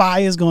trained. A spy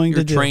is going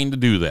to do. You're trained to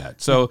do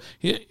that. So,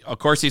 of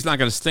course, he's not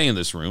going to stay in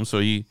this room, so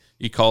he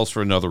calls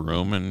for another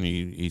room, and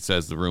he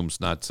says the room's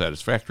not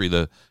satisfactory.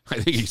 I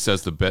think he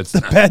says the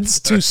bed's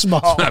too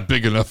small. It's not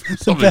big enough.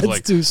 The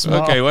bed's too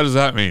small. Okay, what does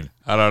that mean?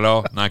 I don't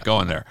know. Not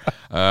going there.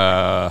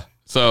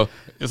 So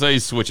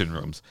he's switching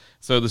rooms.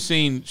 So the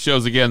scene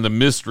shows again the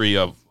mystery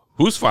of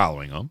who's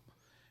following him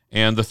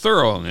and the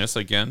thoroughness,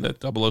 again,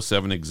 that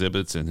 007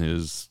 exhibits in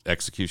his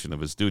execution of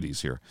his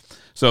duties here.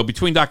 So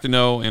between Dr.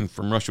 No and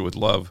From Russia with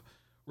Love,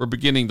 we're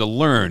beginning to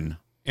learn,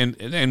 and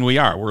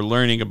we're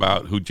learning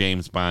about who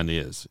James Bond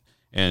is.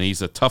 And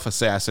he's a tough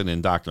assassin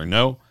in Dr.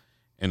 No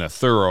and a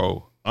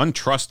thorough,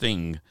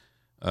 untrusting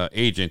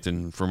agent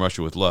in From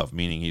Russia with Love,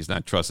 meaning he's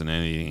not trusting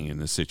anything in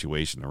the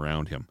situation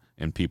around him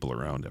and people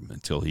around him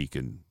until he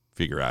can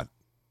figure out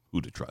who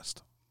to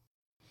trust.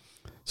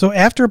 So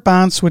after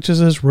Bond switches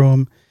his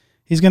room,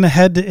 he's going to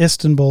head to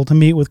Istanbul to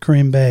meet with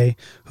Karim Bey,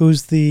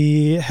 who's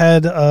the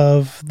head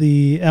of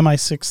the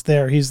MI6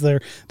 there. He's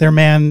their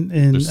man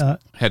in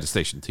head of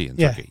Station T in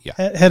Turkey. Yeah,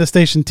 head of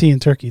Station T in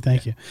Turkey.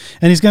 Thank you.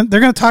 And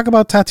they're going to talk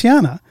about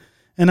Tatiana.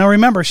 And now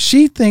remember,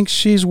 she thinks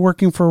she's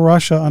working for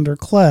Russia under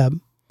Klebb,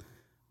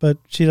 but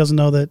she doesn't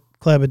know that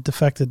Klebb had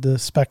defected to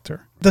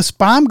Spectre. This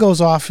bomb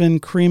goes off in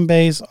Karim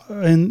Bey's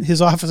in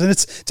his office, and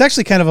it's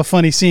actually kind of a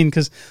funny scene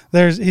because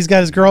he's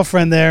got his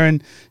girlfriend there,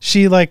 and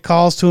she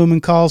calls to him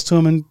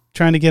and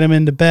trying to get him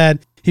into bed.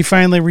 He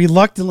finally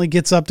reluctantly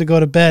gets up to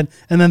go to bed,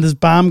 and then this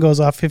bomb goes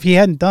off. If he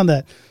hadn't done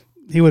that,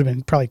 he would have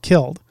been probably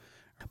killed.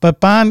 But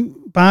Bond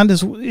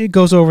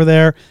goes over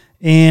there,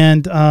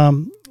 and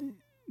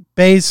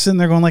Bey's sitting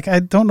there going I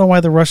don't know why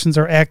the Russians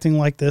are acting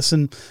like this.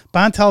 And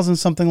Bond tells him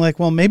something like,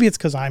 well, maybe it's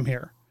because I'm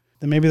here.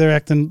 Then maybe they're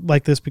acting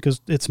like this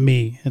because it's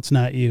me. It's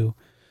not you.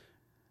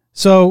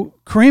 So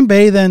Karim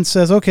Bey then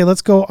says, okay,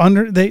 let's go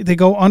under. They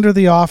go under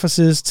the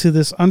offices to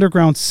this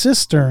underground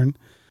cistern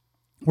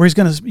where he's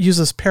going to use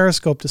this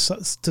periscope to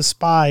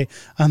spy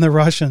on the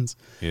Russians.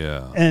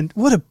 Yeah. And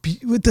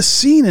the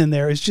scene in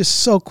there is just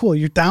so cool.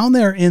 You're down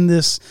there in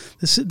this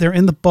they're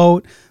in the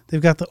boat.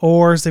 They've got the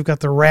oars. They've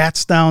got the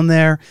rats down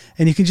there,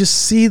 and you can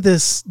just see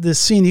this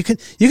scene. You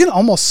can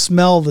almost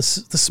smell the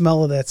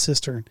smell of that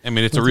cistern. I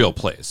mean, it's a real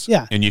place.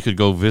 Yeah, and you could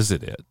go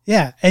visit it.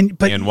 Yeah,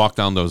 and walk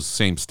down those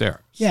same stairs.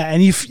 Yeah,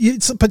 and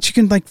but you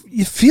can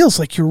it feels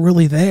like you're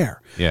really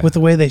there. Yeah. With the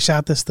way they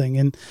shot this thing,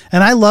 and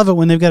I love it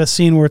when they've got a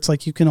scene where it's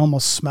you can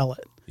almost smell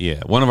it.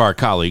 Yeah, one of our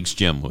colleagues,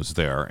 Jim, was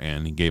there,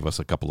 and he gave us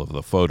a couple of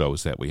the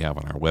photos that we have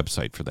on our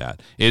website for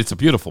that. It's a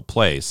beautiful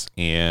place,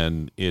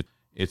 and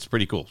it's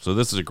pretty cool. So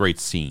this is a great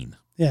scene.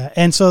 Yeah,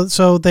 and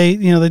so they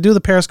they do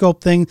the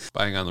periscope thing,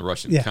 spying on the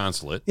Russian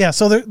consulate. Yeah,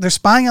 so they're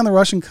spying on the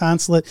Russian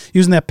consulate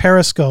using that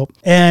periscope,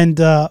 and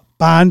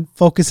Bond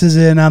focuses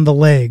in on the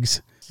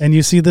legs, and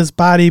you see this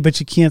body, but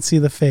you can't see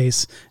the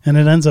face, and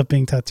it ends up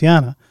being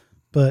Tatiana.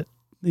 But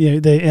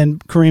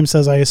and Karim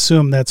says, "I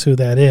assume that's who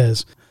that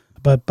is,"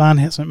 but Bond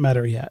hasn't met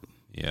her yet.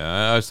 Yeah,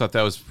 I always thought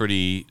that was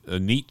a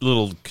neat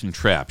little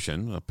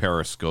contraption, a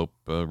periscope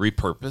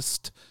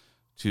repurposed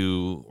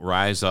to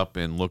rise up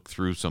and look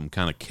through some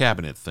kind of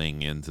cabinet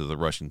thing into the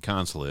Russian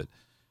consulate,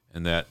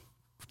 and that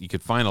you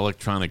could find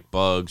electronic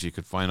bugs, you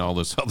could find all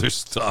this other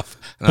stuff.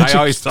 And I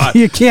always thought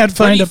you can't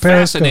find a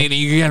periscope. Fascinating,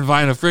 you can't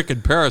find a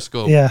freaking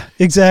periscope. Yeah,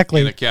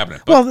 exactly. In a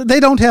cabinet. But, well, they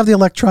don't have the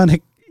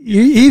electronic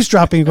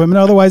eavesdropping equipment,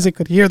 otherwise they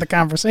could hear the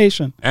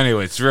conversation.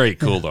 Anyway, it's very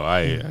cool though.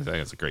 I think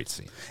it's a great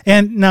scene.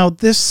 And now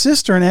this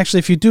cistern, actually,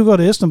 if you do go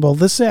to Istanbul,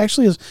 this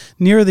actually is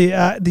near the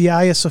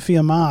Hagia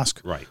Sophia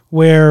Mosque, right?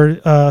 Where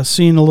a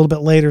scene a little bit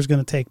later is going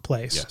to take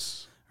place.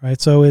 Yes. right?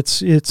 So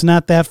it's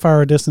not that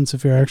far a distance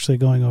if you're actually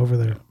going over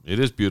there. It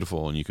is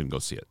beautiful, and you can go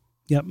see it.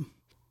 Yep.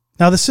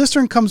 Now, the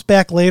cistern comes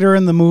back later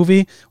in the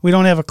movie. We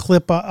don't have a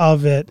clip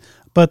of it,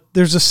 but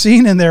there's a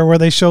scene in there where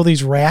they show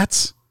these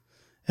rats,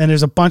 and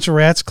there's a bunch of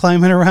rats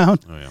climbing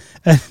around. Oh, yeah.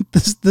 And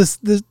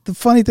the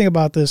funny thing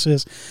about this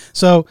is,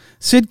 so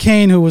Sid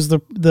Kane, who was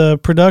the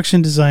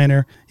production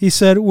designer, he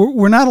said,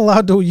 we're not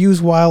allowed to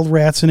use wild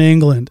rats in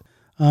England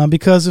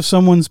because if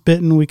someone's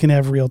bitten, we can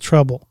have real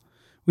trouble.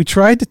 We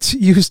tried to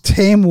use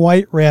tame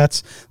white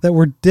rats that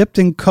were dipped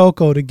in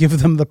cocoa to give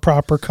them the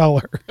proper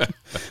color.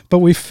 But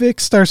we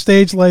fixed our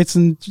stage lights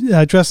and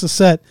dressed the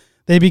set.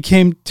 They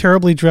became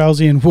terribly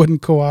drowsy and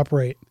wouldn't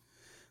cooperate.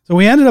 So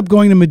we ended up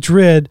going to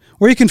Madrid,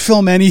 where you can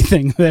film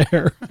anything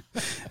there.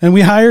 And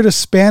we hired a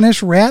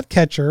Spanish rat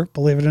catcher,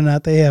 believe it or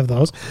not, they have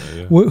those,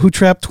 who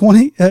trapped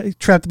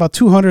about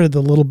 200 of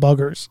the little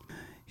buggers.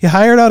 He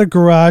hired out a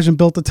garage and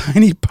built a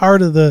tiny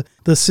part of the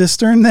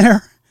cistern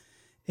there.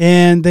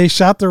 And they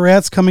shot the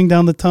rats coming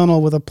down the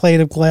tunnel with a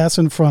plate of glass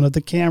in front of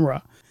the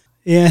camera.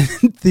 And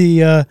in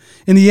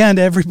the end,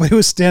 everybody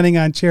was standing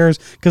on chairs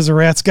because the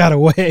rats got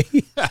away.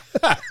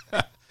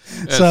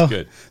 That's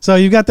good. So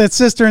you've got that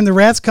cistern. The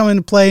rats come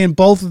into play in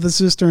both of the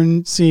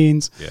cistern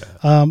scenes. Yeah.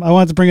 I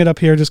wanted to bring it up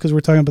here just because we're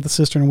talking about the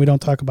cistern and we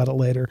don't talk about it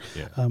later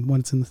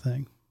when it's in the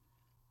thing.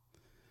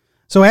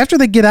 So after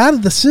they get out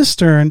of the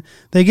cistern,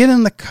 they get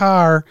in the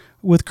car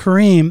with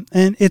Kareem,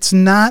 and it's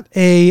not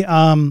a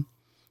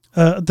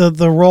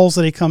the roles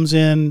that he comes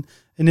in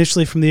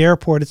initially from the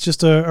airport. It's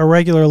just a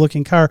regular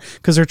looking car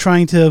because they're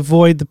trying to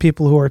avoid the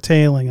people who are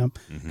tailing him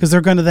because they're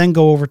going to then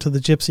go over to the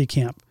gypsy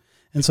camp.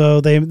 And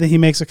so he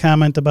makes a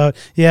comment about,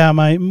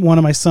 one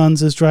of my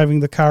sons is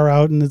driving the car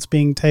out and it's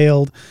being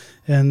tailed,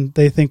 and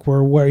they think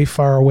we're very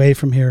far away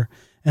from here.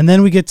 And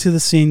then we get to the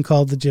scene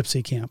called the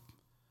gypsy camp.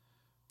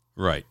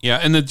 Right. Yeah,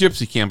 and the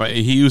gypsy camp,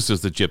 he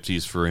uses the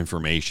gypsies for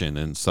information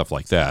and stuff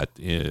like that.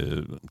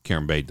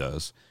 Karen Bay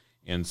does.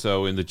 And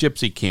so in the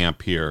gypsy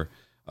camp here,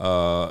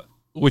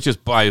 which is,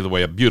 by the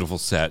way, a beautiful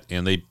set,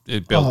 and they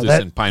built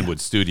this in Pinewood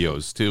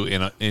Studios too,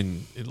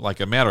 in like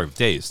a matter of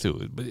days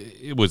too.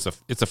 It's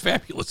a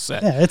fabulous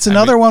set. Yeah, it's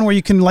another one where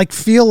you can like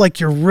feel like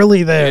you're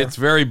really there. It's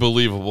very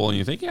believable, and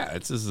you think,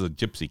 this is a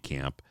gypsy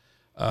camp.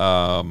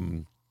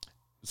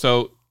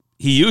 So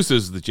he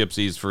uses the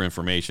gypsies for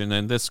information,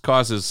 and this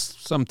causes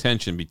some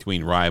tension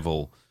between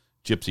rival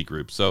gypsy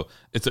groups. So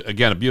it's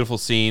again a beautiful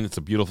scene. It's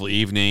a beautiful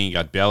evening. You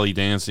got belly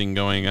dancing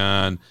going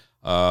on.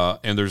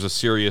 And there's a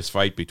serious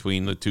fight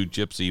between the two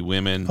gypsy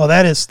women. Oh,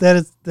 that's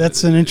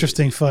an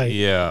interesting fight.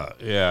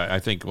 Yeah. I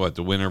think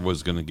the winner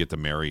was going to get to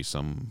marry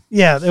some.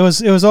 Yeah, it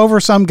was over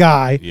some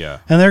guy. Yeah,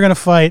 and they're going to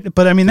fight.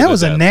 But I mean, that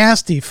was a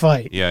nasty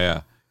fight.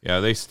 Yeah.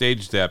 They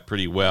staged that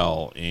pretty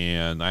well,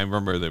 and I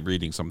remember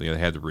reading something that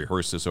had to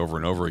rehearse this over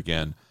and over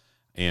again.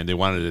 And they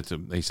wanted it to.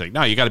 They said,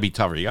 "No, you got to be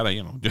tougher. You got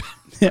to,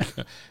 Yeah.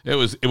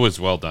 It was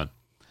well done.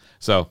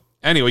 So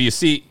anyway, you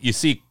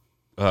see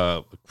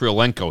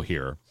Krylenko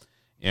here.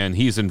 And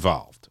he's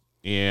involved.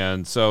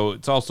 And so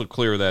it's also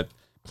clear that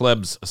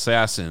Kleb's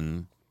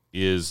assassin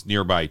is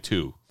nearby,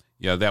 too.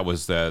 Yeah, that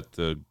was that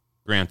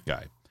Grant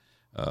guy,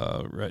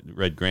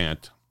 Red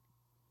Grant.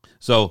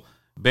 So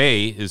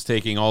Bay is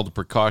taking all the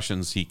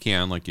precautions he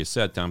can, like you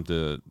said, Tom,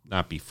 to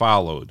not be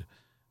followed.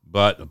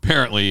 But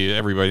apparently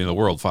everybody in the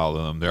world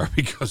followed them there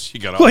because you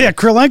got all... Well, yeah,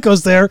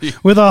 Krylenko's there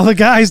with all the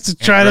guys to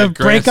try to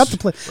break up the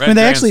place. I mean,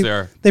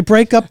 they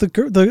break up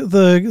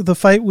the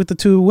fight with the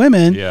two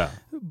women. Yeah.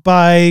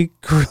 By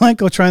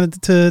Krylenko trying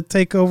to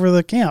take over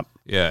the camp.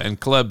 Yeah, and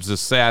Kleb's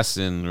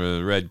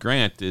assassin, Red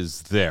Grant,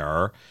 is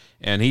there,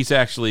 and he's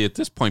actually, at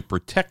this point,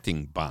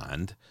 protecting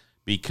Bond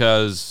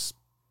because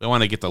they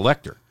want to get the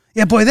Lecter.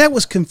 Yeah, boy, that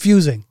was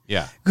confusing.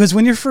 Yeah. Because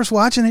when you're first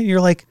watching it, you're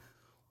like,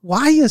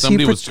 why is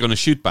Somebody was going to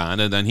shoot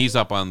Bond, and then he's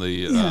up on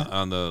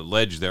the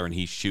ledge there, and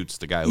he shoots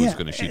the guy who's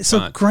going to shoot Bond.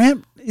 So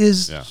Grant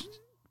is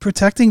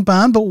protecting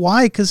Bond, but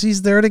why? Because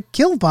he's there to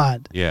kill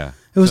Bond. Yeah.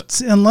 It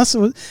was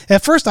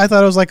at first I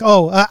thought it was like,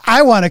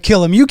 I want to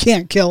kill him. You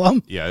can't kill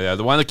him. Yeah.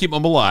 They wanted to keep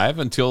him alive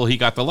until he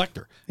got the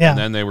Lecter. Yeah. And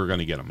then they were going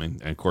to get him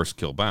and of course,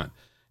 kill Bond.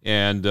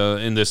 And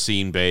in this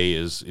scene, Bay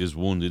is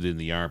wounded in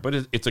the arm.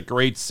 But it's a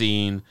great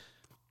scene.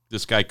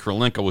 This guy,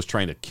 Krylenko, was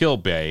trying to kill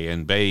Bay,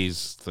 and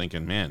Bay's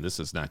thinking, man, this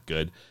is not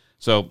good.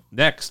 So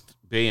next,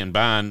 Bay and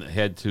Bond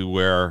head to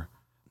where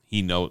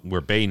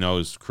Bay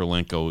knows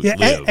Krylenko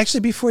lives.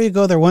 Actually, before you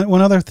go there,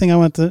 one other thing I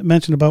want to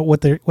mention about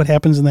what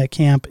happens in that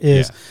camp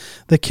is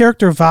the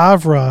character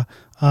Vavra.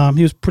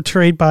 He was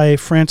portrayed by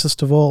Francis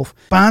DeWolf.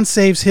 Bond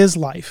saves his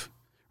life,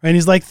 right? And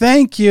he's like,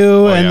 "Thank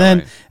you,"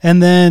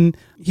 and then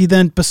he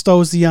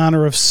bestows the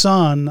honor of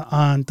son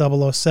on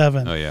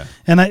 007. Oh yeah,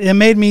 and it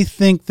made me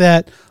think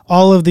that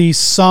all of these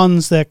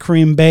sons that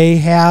Kareem Bay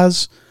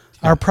has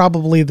are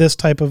probably this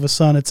type of a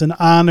son. It's an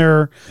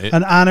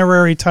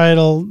honorary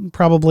title,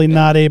 probably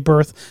not a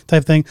birth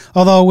type thing.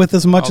 Although with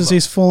as much as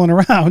he's fooling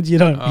around, you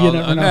never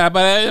know. Yeah,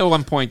 but at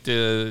one point,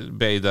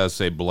 Bay does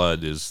say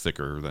blood is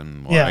thicker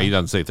than water. Yeah. He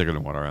doesn't say thicker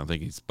than water. I don't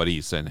think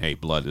he's saying, hey,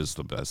 blood is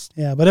the best.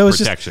 Yeah, but it was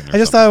I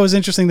just thought it was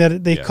interesting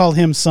that they called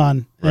him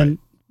son. Right.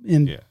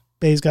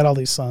 Bay's got all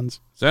these sons.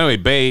 So anyway,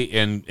 Bay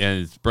and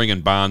is bringing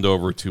Bond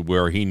over to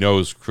where he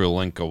knows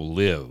Krylenko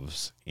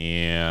lives,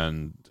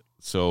 and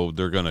so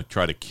they're going to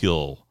try to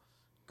kill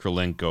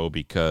Krylenko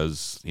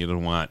because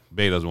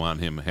Bay doesn't want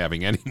him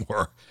having any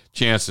more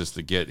chances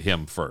to get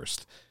him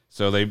first.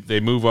 So they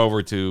move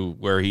over to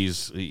where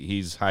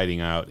he's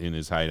hiding out in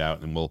his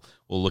hideout, and we'll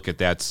look at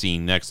that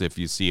scene next. If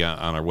you see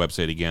on our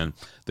website again,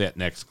 that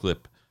next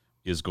clip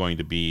is going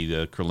to be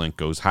the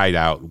Krylenko's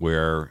hideout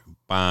where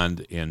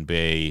Bond and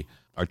Bay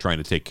are trying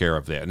to take care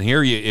of that. And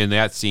here in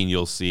that scene,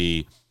 you'll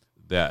see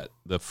that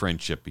the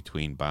friendship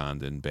between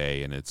Bond and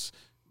Bay, and it's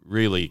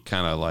really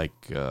kind of like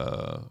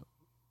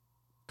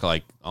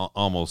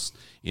almost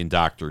in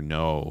Dr.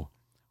 No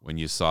when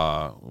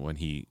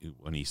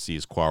he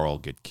sees Quarrel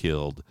get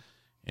killed,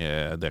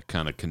 that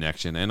kind of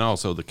connection, and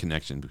also the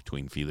connection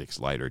between Felix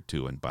Leiter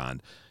too and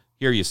Bond.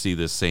 Here you see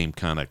this same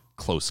kind of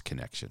close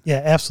connection.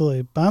 Yeah,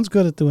 absolutely. Bond's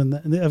good at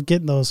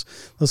getting those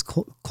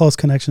close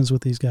connections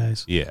with these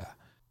guys. Yeah.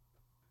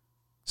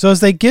 So as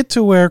they get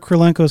to where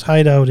Krylenko's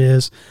hideout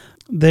is,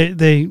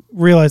 they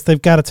realize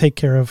they've got to take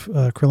care of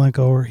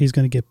Krylenko or he's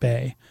going to get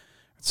Bay.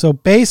 So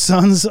Bay's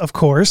sons, of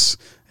course,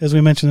 as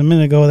we mentioned a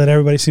minute ago, that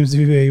everybody seems to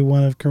be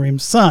one of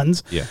Kareem's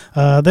sons. Yeah.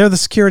 They're the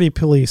security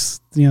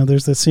police.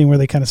 There's the scene where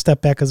they kind of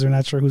step back because they're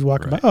not sure who's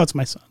walking by. Oh, it's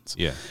my sons.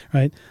 Yeah.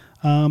 Right.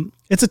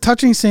 It's a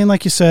touching scene,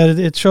 like you said.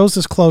 It shows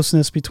this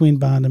closeness between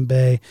Bond and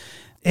Bay.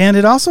 And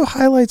it also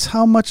highlights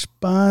how much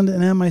Bond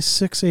and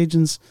MI6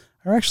 agents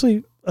are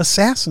actually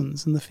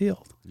assassins in the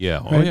field.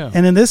 Yeah. Right? Oh, yeah.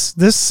 And in this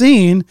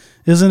scene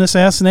is an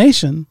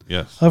assassination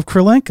of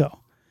Krylenko.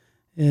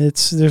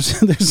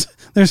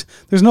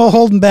 There's no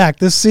holding back.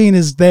 This scene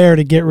is there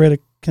to get rid of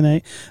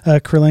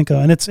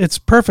Krylenko, and it's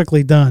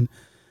perfectly done.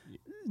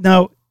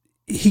 Now,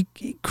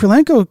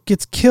 Krylenko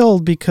gets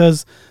killed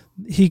because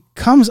he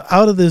comes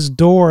out of this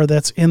door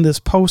that's in this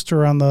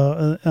poster on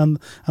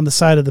the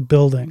side of the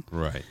building.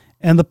 Right.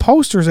 And the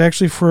poster is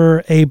actually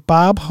for a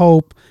Bob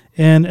Hope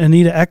and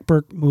Anita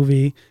Ekberg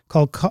movie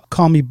called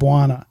Call Me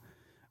Buana,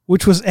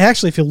 which was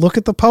actually, if you look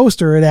at the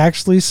poster, it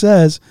actually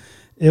says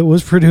it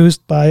was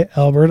produced by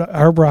Albert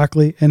R.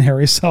 Broccoli and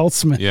Harry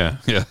Saltzman. Yeah.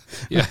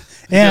 He And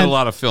did a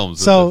lot of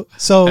films. So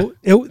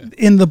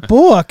in the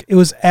book, it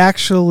was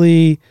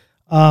actually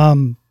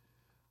the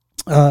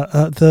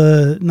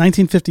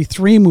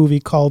 1953 movie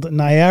called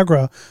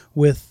Niagara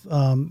with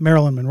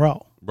Marilyn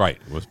Monroe. Right,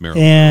 with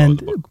Marilyn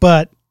Monroe.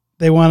 But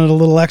they wanted a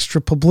little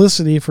extra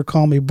publicity for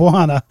Call Me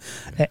Buana.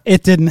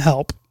 It didn't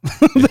help.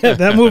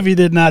 That movie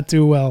did not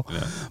do well.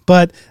 Yeah.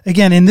 But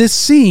again, in this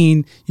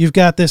scene, you've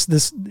got this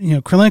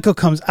Krylenko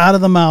comes out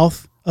of the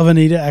mouth of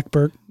Anita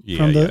Ekberg.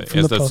 From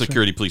As the poster.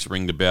 security police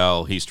ring the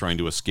bell, he's trying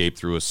to escape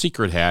through a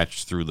secret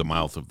hatch through the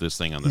mouth of this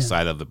thing on the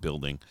side of the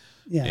building.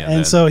 Yeah,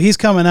 and so he's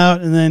coming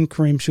out, and then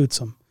Kareem shoots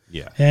him.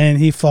 Yeah. And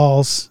he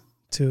falls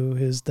to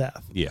his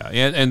death. Yeah,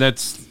 and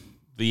that's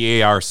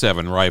the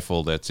AR-7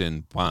 rifle that's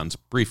in Bond's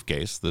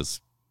briefcase, this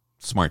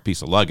smart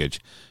piece of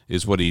luggage,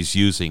 is what he's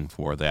using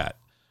for that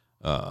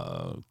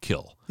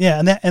kill.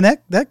 Yeah, and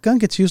that gun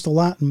gets used a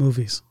lot in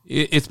movies.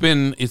 It's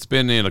been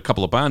in a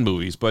couple of Bond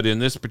movies, but in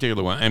this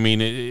particular one, I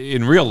mean,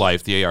 in real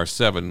life, the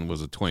AR-7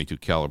 was a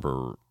 .22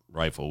 caliber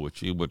rifle,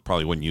 which you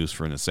probably wouldn't use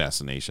for an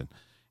assassination.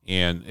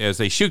 And as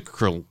they shoot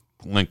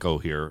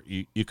Krylenko here,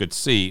 you could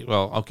see,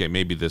 well, okay,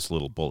 maybe this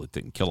little bullet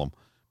didn't kill him,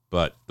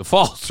 but the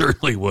fall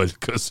certainly would,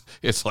 because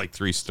it's like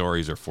 3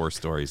 stories or 4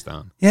 stories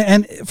down. Yeah,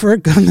 and for a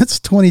gun that's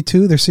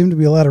 .22, there seemed to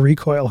be a lot of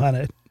recoil on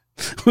it.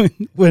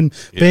 when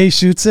Bay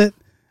shoots it,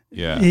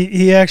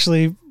 he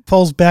actually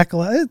pulls back a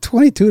lot.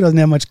 22 doesn't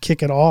have much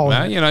kick at all.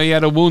 Well, he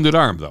had a wounded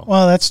arm, though.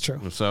 Well, that's true.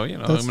 So,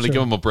 I'm going to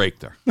give him a break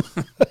there.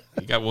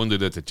 He got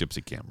wounded at the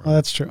gypsy camera. Well,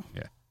 that's true.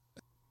 Yeah.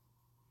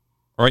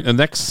 All right, the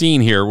next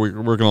scene here, we're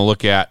going to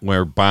look at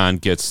where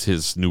Bond gets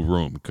his new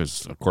room,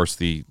 because, of course,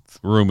 the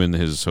room in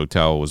his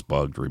hotel was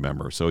bugged,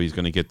 remember? So he's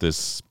going to get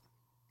this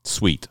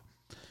suite.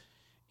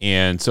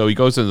 And so he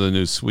goes into the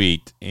new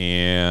suite,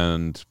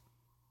 and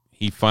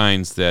he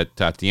finds that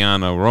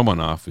Tatiana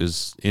Romanoff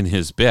is in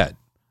his bed.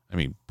 I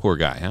mean, poor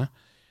guy,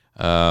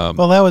 huh?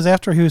 Well, that was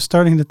after he was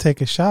starting to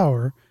take a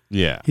shower.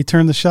 Yeah. He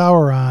turned the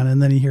shower on,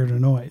 and then he heard a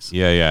noise.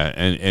 Yeah.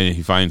 And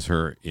he finds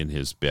her in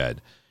his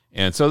bed.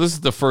 And so this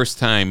is the first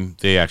time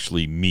they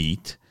actually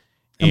meet.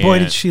 And boy,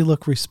 did she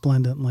look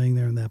resplendent laying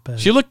there in that bed.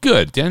 She looked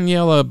good.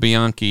 Daniela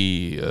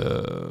Bianchi,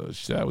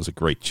 that was a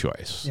great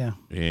choice. Yeah.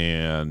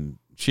 And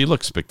she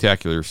looks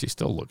spectacular. She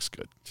still looks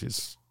good.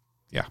 She's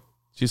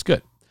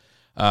good.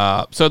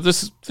 So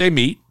they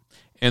meet,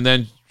 and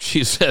then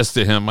she says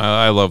to him,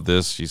 I love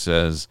this. She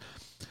says,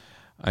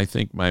 I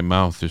think my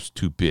mouth is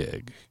too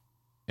big.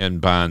 And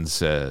Bond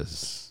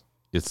says,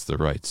 it's the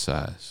right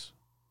size.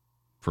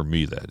 For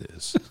me, that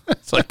is.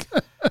 It's like,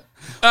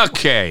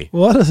 okay.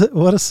 What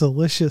a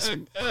salacious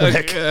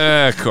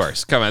of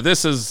course. Come on.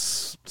 This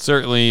is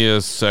certainly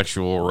a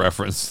sexual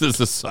reference. This is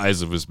the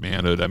size of his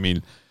manhood. I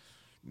mean,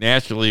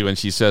 naturally, when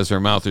she says her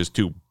mouth is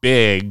too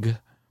big,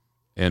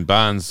 and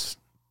Bond's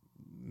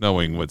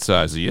knowing what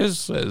size he is,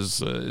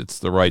 says it's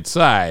the right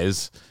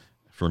size,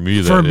 For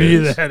me,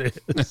 that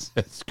is.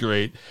 That's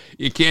great.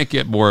 You can't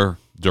get more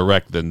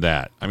direct than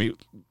that. I mean,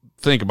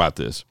 think about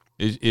this.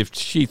 If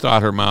she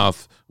thought her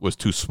mouth was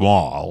too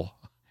small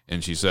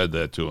and she said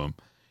that to him,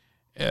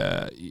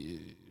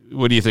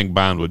 what do you think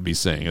Bond would be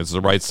saying? Is it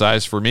the right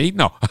size for me?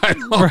 No, I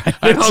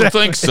don't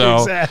think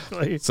so.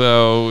 Exactly.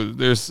 So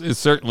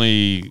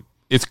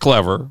it's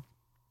clever.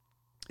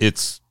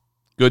 It's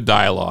good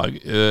dialogue.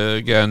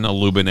 Again,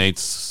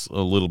 illuminates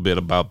a little bit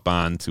about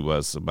Bond to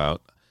us,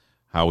 about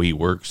how he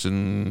works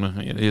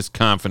and his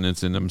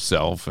confidence in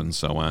himself and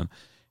so on.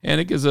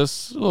 And it gives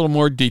us a little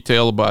more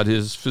detail about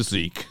his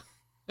physique.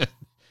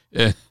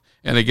 And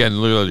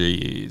again,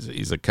 literally,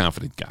 he's a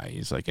confident guy.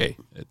 He's like, hey,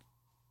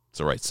 it's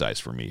the right size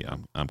for me.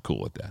 I'm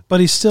cool with that. But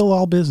he's still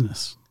all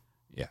business.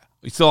 Yeah,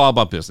 he's still all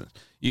about business.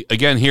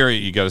 Again, here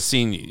you got a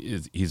scene.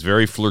 He's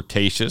very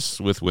flirtatious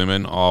with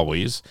women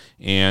always,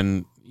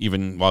 and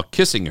even while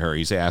kissing her,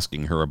 he's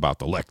asking her about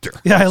the Lecter.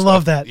 Yeah, I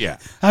love that. Yeah,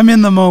 I'm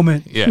in the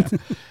moment. Yeah.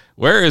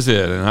 Where is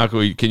it? And how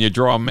can you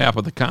draw a map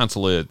of the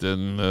consulate?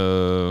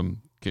 And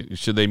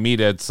should they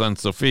meet at San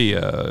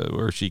Sofia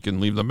where she can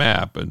leave the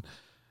map?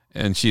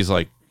 And she's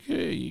like,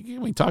 hey,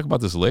 can we talk about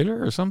this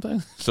later or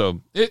something?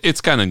 So it's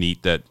kind of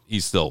neat that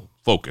he's still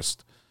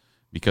focused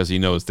because he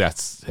knows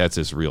that's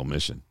his real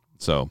mission.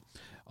 So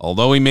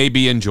although he may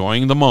be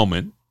enjoying the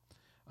moment,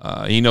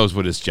 he knows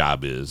what his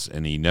job is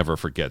and he never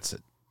forgets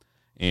it.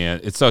 And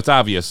it's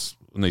obvious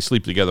when they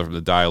sleep together from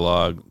the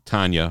dialogue.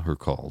 Tanya,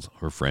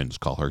 her friends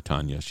call her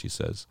Tanya, she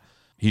says.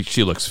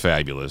 She looks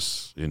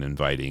fabulous and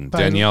inviting.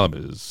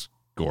 Daniela is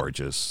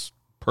gorgeous,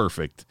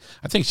 perfect.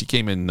 I think she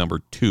came in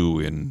number 2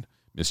 in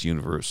Miss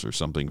Universe or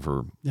something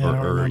or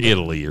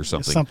Italy or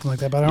something. Something like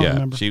that, but I don't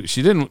remember. She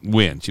didn't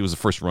win. She was the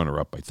first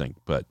runner-up, I think.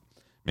 But,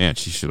 man,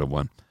 she should have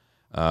won.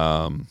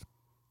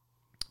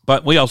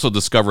 But we also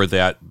discovered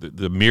that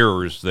the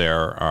mirrors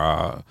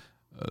there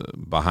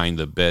behind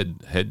the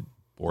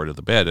headboard of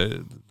the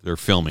bed, they're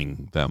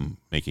filming them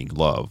making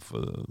love,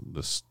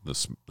 the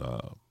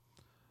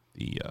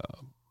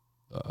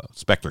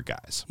Spectre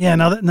guys. Yeah,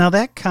 now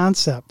that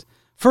concept.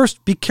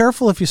 First, be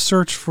careful if you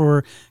search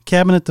for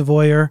Cabinet de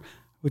Voyeur,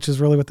 which is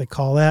really what they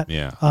call that,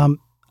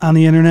 on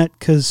the internet,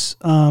 because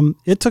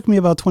it took me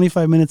about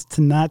 25 minutes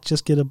to not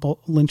just get a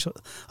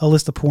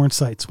list of porn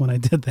sites when I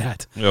did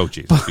that. Oh,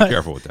 geez. Be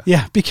careful with that.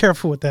 Yeah, be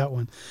careful with that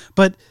one.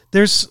 But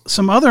there's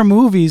some other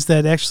movies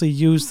that actually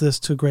use this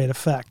to great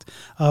effect.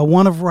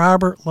 One of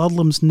Robert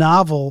Ludlum's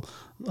novel,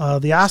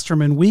 The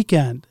Osterman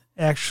Weekend,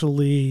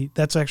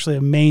 that's actually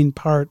a main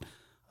part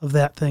of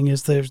that thing,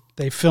 is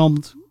they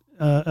filmed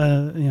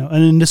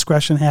an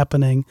indiscretion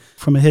happening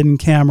from a hidden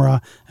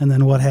camera, and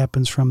then what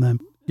happens from them.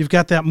 You've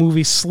got that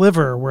movie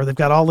Sliver, where they've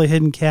got all the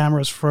hidden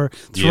cameras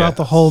throughout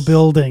the whole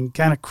building,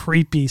 kind of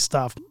creepy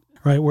stuff,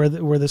 right? Where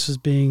this is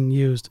being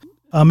used.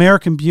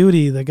 American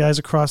Beauty, the guys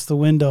across the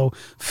window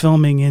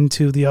filming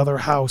into the other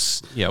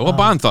house. Yeah, well,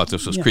 Bond thought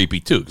this was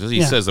creepy too, because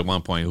he says at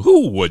one point,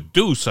 "Who would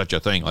do such a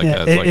thing like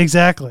that?"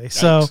 Exactly. Yikes.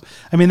 So,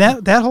 I mean,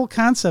 that whole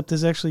concept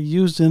is actually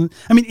used in.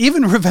 I mean,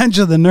 even Revenge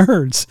of the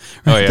Nerds.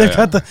 Right?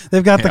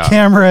 They've got the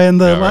camera in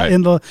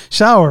the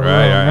shower room,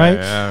 right?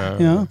 Yeah.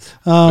 You know,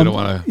 I don't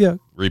want to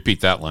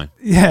repeat that line.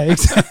 Yeah,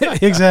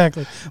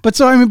 exactly. But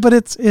so I mean, but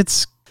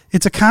it's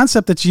a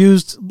concept that's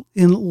used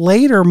in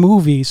later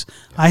movies.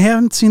 I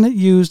haven't seen it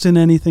used in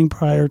anything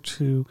prior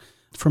to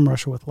From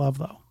Russia with Love,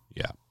 though.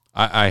 Yeah,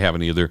 I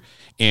haven't either.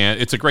 And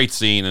it's a great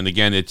scene. And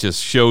again, it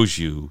just shows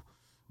you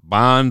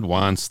Bond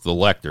wants the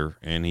Lecter,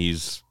 and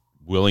he's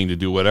willing to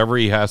do whatever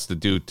he has to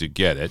do to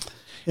get it.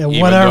 Yeah,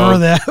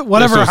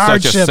 whatever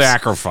hardships, such a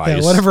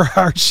sacrifice. Yeah, whatever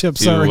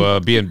hardships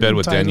to be in bed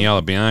with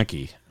Daniela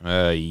Bianchi.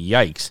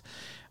 Yikes!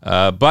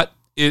 But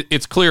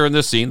it's clear in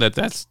this scene that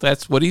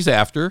that's what he's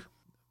after.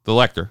 The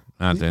Lecter,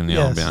 not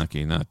Daniela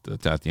Bianchi, not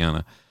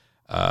Tatiana.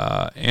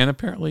 And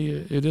apparently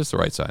it is the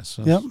right size.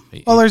 So yep.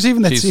 Well, there's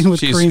even that scene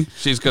with Kareem.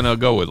 She's going to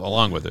go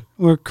along with it.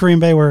 Where Kareem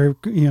Bey, where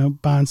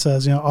Bond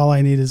says, all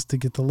I need is to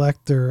get the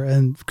Lecter,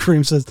 and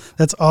Kareem says,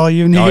 that's all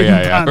you need.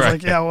 And Bond's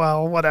like, yeah,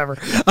 well, whatever.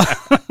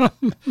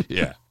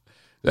 Yeah.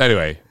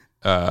 Anyway,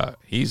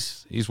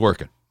 he's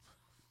working.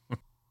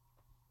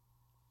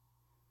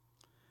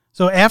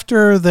 So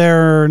after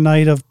their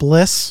night of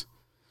bliss,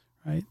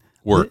 right?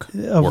 Work.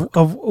 It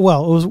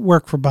was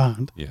work for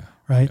Bond. Yeah.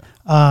 Right.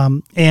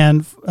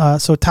 Yeah.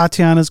 So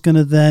Tatiana's going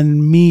to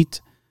then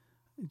meet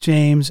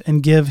James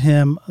and give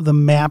him the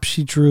map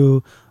she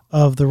drew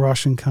of the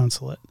Russian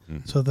consulate,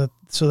 so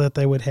that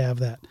they would have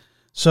that.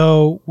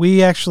 So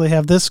we actually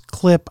have this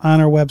clip on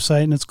our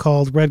website, and it's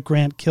called "Red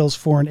Grant Kills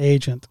Foreign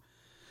Agent."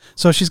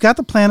 So she's got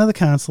the plan of the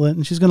consulate,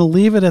 and she's going to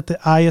leave it at the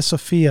Hagia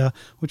Sophia,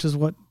 which is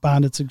what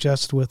Bond had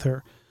suggested with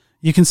her.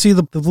 You can see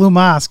the blue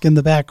mosque in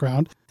the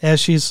background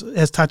as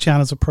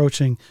Tatiana's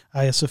approaching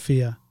Hagia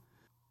Sophia.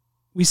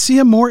 We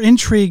see more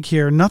intrigue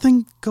here.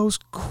 Nothing goes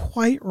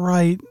quite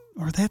right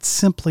or that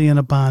simply in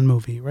a Bond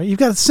movie, right? You've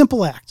got a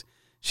simple act.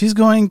 She's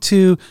going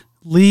to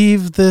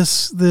leave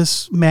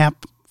this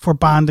map for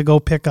Bond to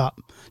go pick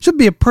up. Should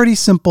be a pretty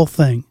simple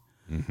thing.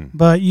 Mm-hmm.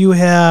 But you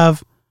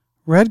have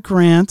Red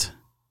Grant,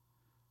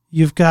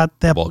 You've got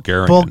that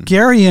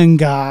Bulgarian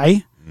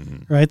guy,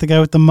 right? The guy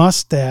with the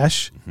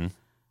mustache.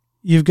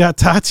 You've got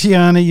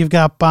Tatiana. You've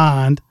got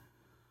Bond,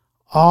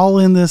 all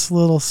in this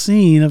little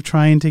scene of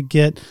trying to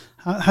get.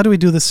 How do we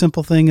do the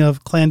simple thing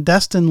of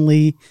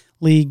clandestinely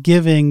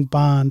giving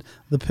Bond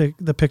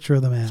the picture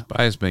of the map?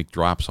 Spies make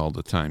drops all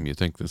the time. You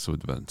think this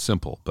would have been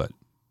simple, but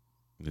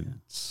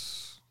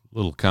it's a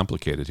little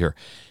complicated here.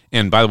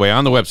 And by the way,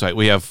 on the website,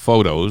 we have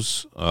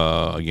photos.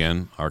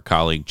 Again, our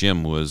colleague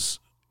Jim was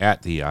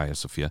at the Hagia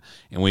Sophia,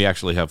 and we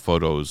actually have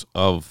photos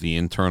of the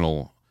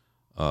internal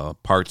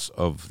parts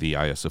of the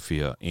Hagia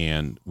Sophia,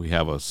 and we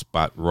have a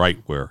spot right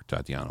where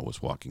Tatiana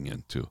was walking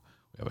in, too.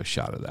 We have a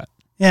shot of that.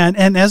 Yeah,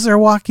 and as they're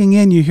walking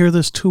in, you hear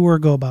this tour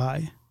go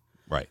by.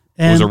 Right.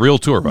 And, it was a real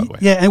tour, by the way.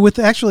 Yeah, and with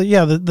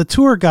the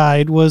tour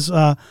guide was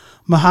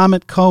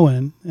Muhammad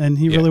Cohen, and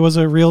he really was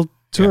a real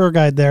tour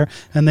guide there,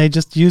 and they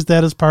just used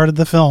that as part of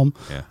the film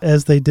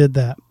as they did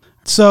that.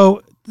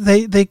 So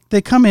they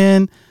come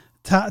in.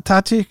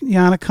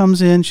 Tatiana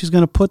comes in. She's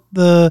going to put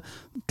the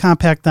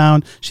compact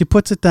down. She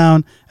puts it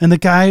down, and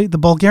the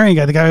Bulgarian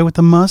guy, the guy with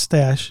the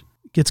mustache,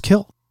 gets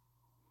killed.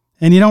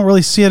 And you don't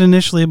really see it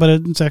initially, but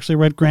it's actually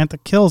Red Grant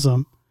that kills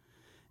him.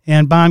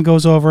 And Bond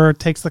goes over,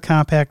 takes the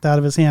compact out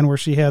of his hand where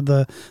she had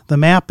the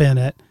map in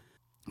it.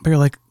 But you're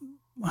like,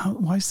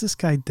 why is this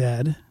guy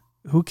dead?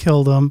 Who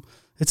killed him?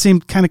 It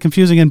seemed kind of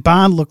confusing, and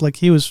Bond looked like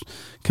he was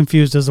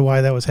confused as to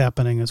why that was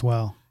happening as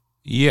well.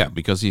 Yeah,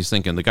 because he's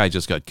thinking the guy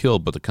just got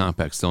killed, but the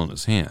compact's still in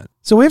his hand.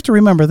 So we have to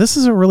remember, this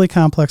is a really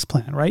complex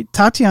plan, right?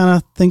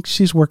 Tatiana thinks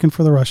she's working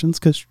for the Russians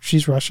because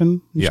she's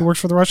Russian. And she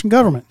works for the Russian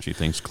government. She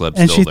thinks Kleb's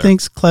and still she there.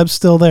 thinks Kleb's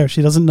still there.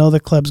 She doesn't know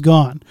that Kleb's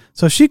gone.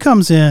 So she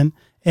comes in,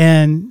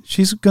 and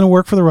she's going to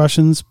work for the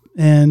Russians.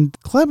 And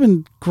Kleb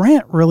and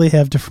Grant really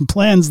have different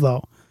plans,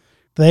 though.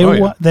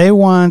 They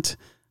want,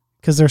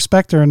 because they're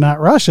Spectre and not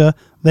Russia,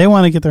 they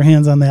want to get their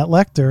hands on that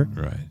Lecter.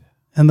 Right.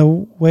 And the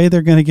way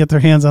they're going to get their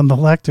hands on the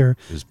Lecter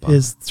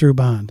is through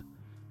Bond.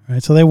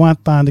 Right? So they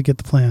want Bond to get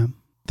the plan.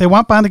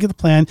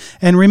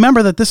 And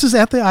remember that this is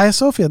at the Hagia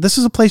Sophia. This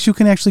is a place you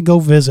can actually go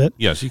visit.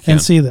 Yes, you can.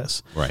 And see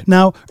this. Right.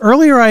 Now,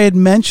 earlier I had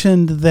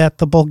mentioned that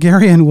the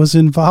Bulgarian was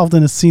involved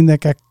in a scene that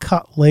got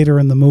cut later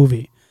in the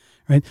movie.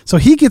 Right? So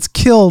he gets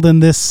killed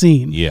in this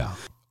scene. Yeah.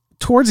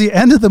 Towards the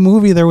end of the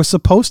movie, there was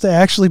supposed to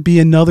actually be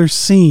another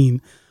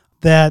scene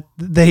that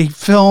they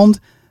filmed.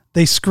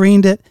 They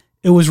screened it.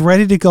 It was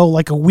ready to go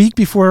like a week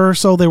before or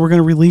so they were going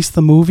to release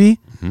the movie.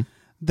 Mm-hmm.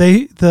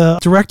 The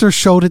director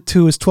showed it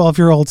to his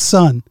 12-year-old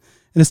son.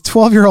 And his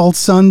 12-year-old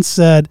son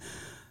said,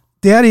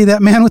 "Daddy,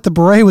 that man with the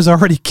beret was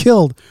already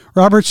killed.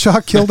 Robert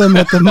Shaw killed him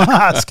at the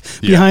mosque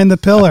behind the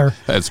pillar."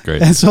 That's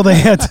great. And so they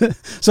had to.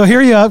 So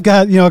here you have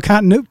got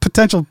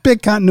potential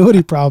big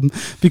continuity problem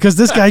because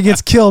this guy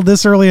gets killed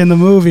this early in the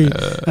movie,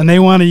 and they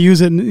want to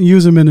use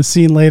him in a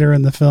scene later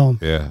in the film.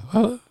 Yeah,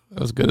 well,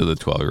 that was good of the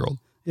 12-year-old.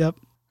 Yep.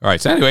 All right.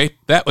 So anyway,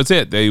 that was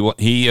it. They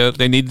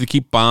needed to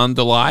keep Bond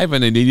alive,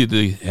 and they needed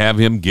to have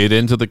him get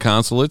into the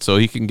consulate so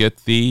he can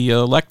get the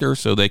Lecter,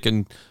 so they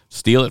can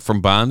steal it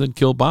from Bond and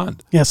kill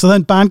Bond. Yeah. So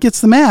then Bond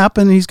gets the map,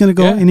 and he's going to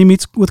go and he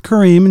meets with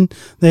Kareem, and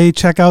they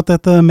check out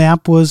that the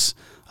map was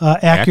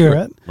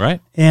accurate,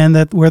 right? And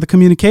that where the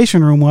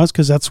communication room was,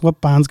 because that's what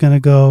Bond's going to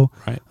go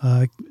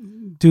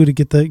do to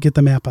get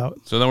the map out.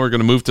 So then we're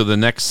going to move to the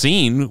next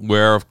scene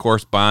where, of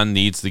course, Bond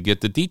needs to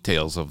get the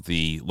details of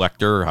the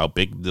Lecter, how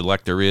big the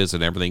Lecter is,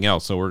 and everything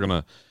else. So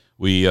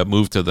we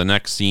move to the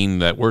next scene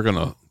that we're going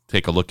to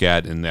take a look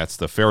at, and that's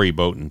the ferry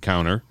boat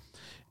encounter,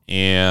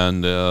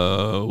 and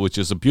which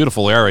is a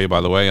beautiful area, by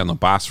the way, on the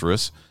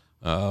Bosphorus.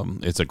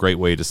 It's a great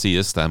way to see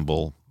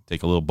Istanbul.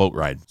 Take a little boat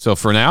ride. So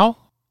for now,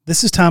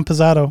 this is Tom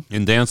Pizzato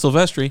and Dan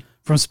Silvestri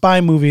from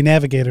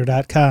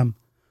SpyMovieNavigator.com,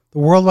 the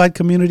worldwide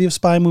community of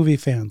spy movie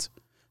fans.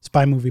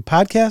 Spy movie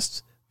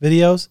podcasts,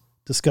 videos,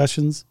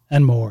 discussions,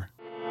 and more.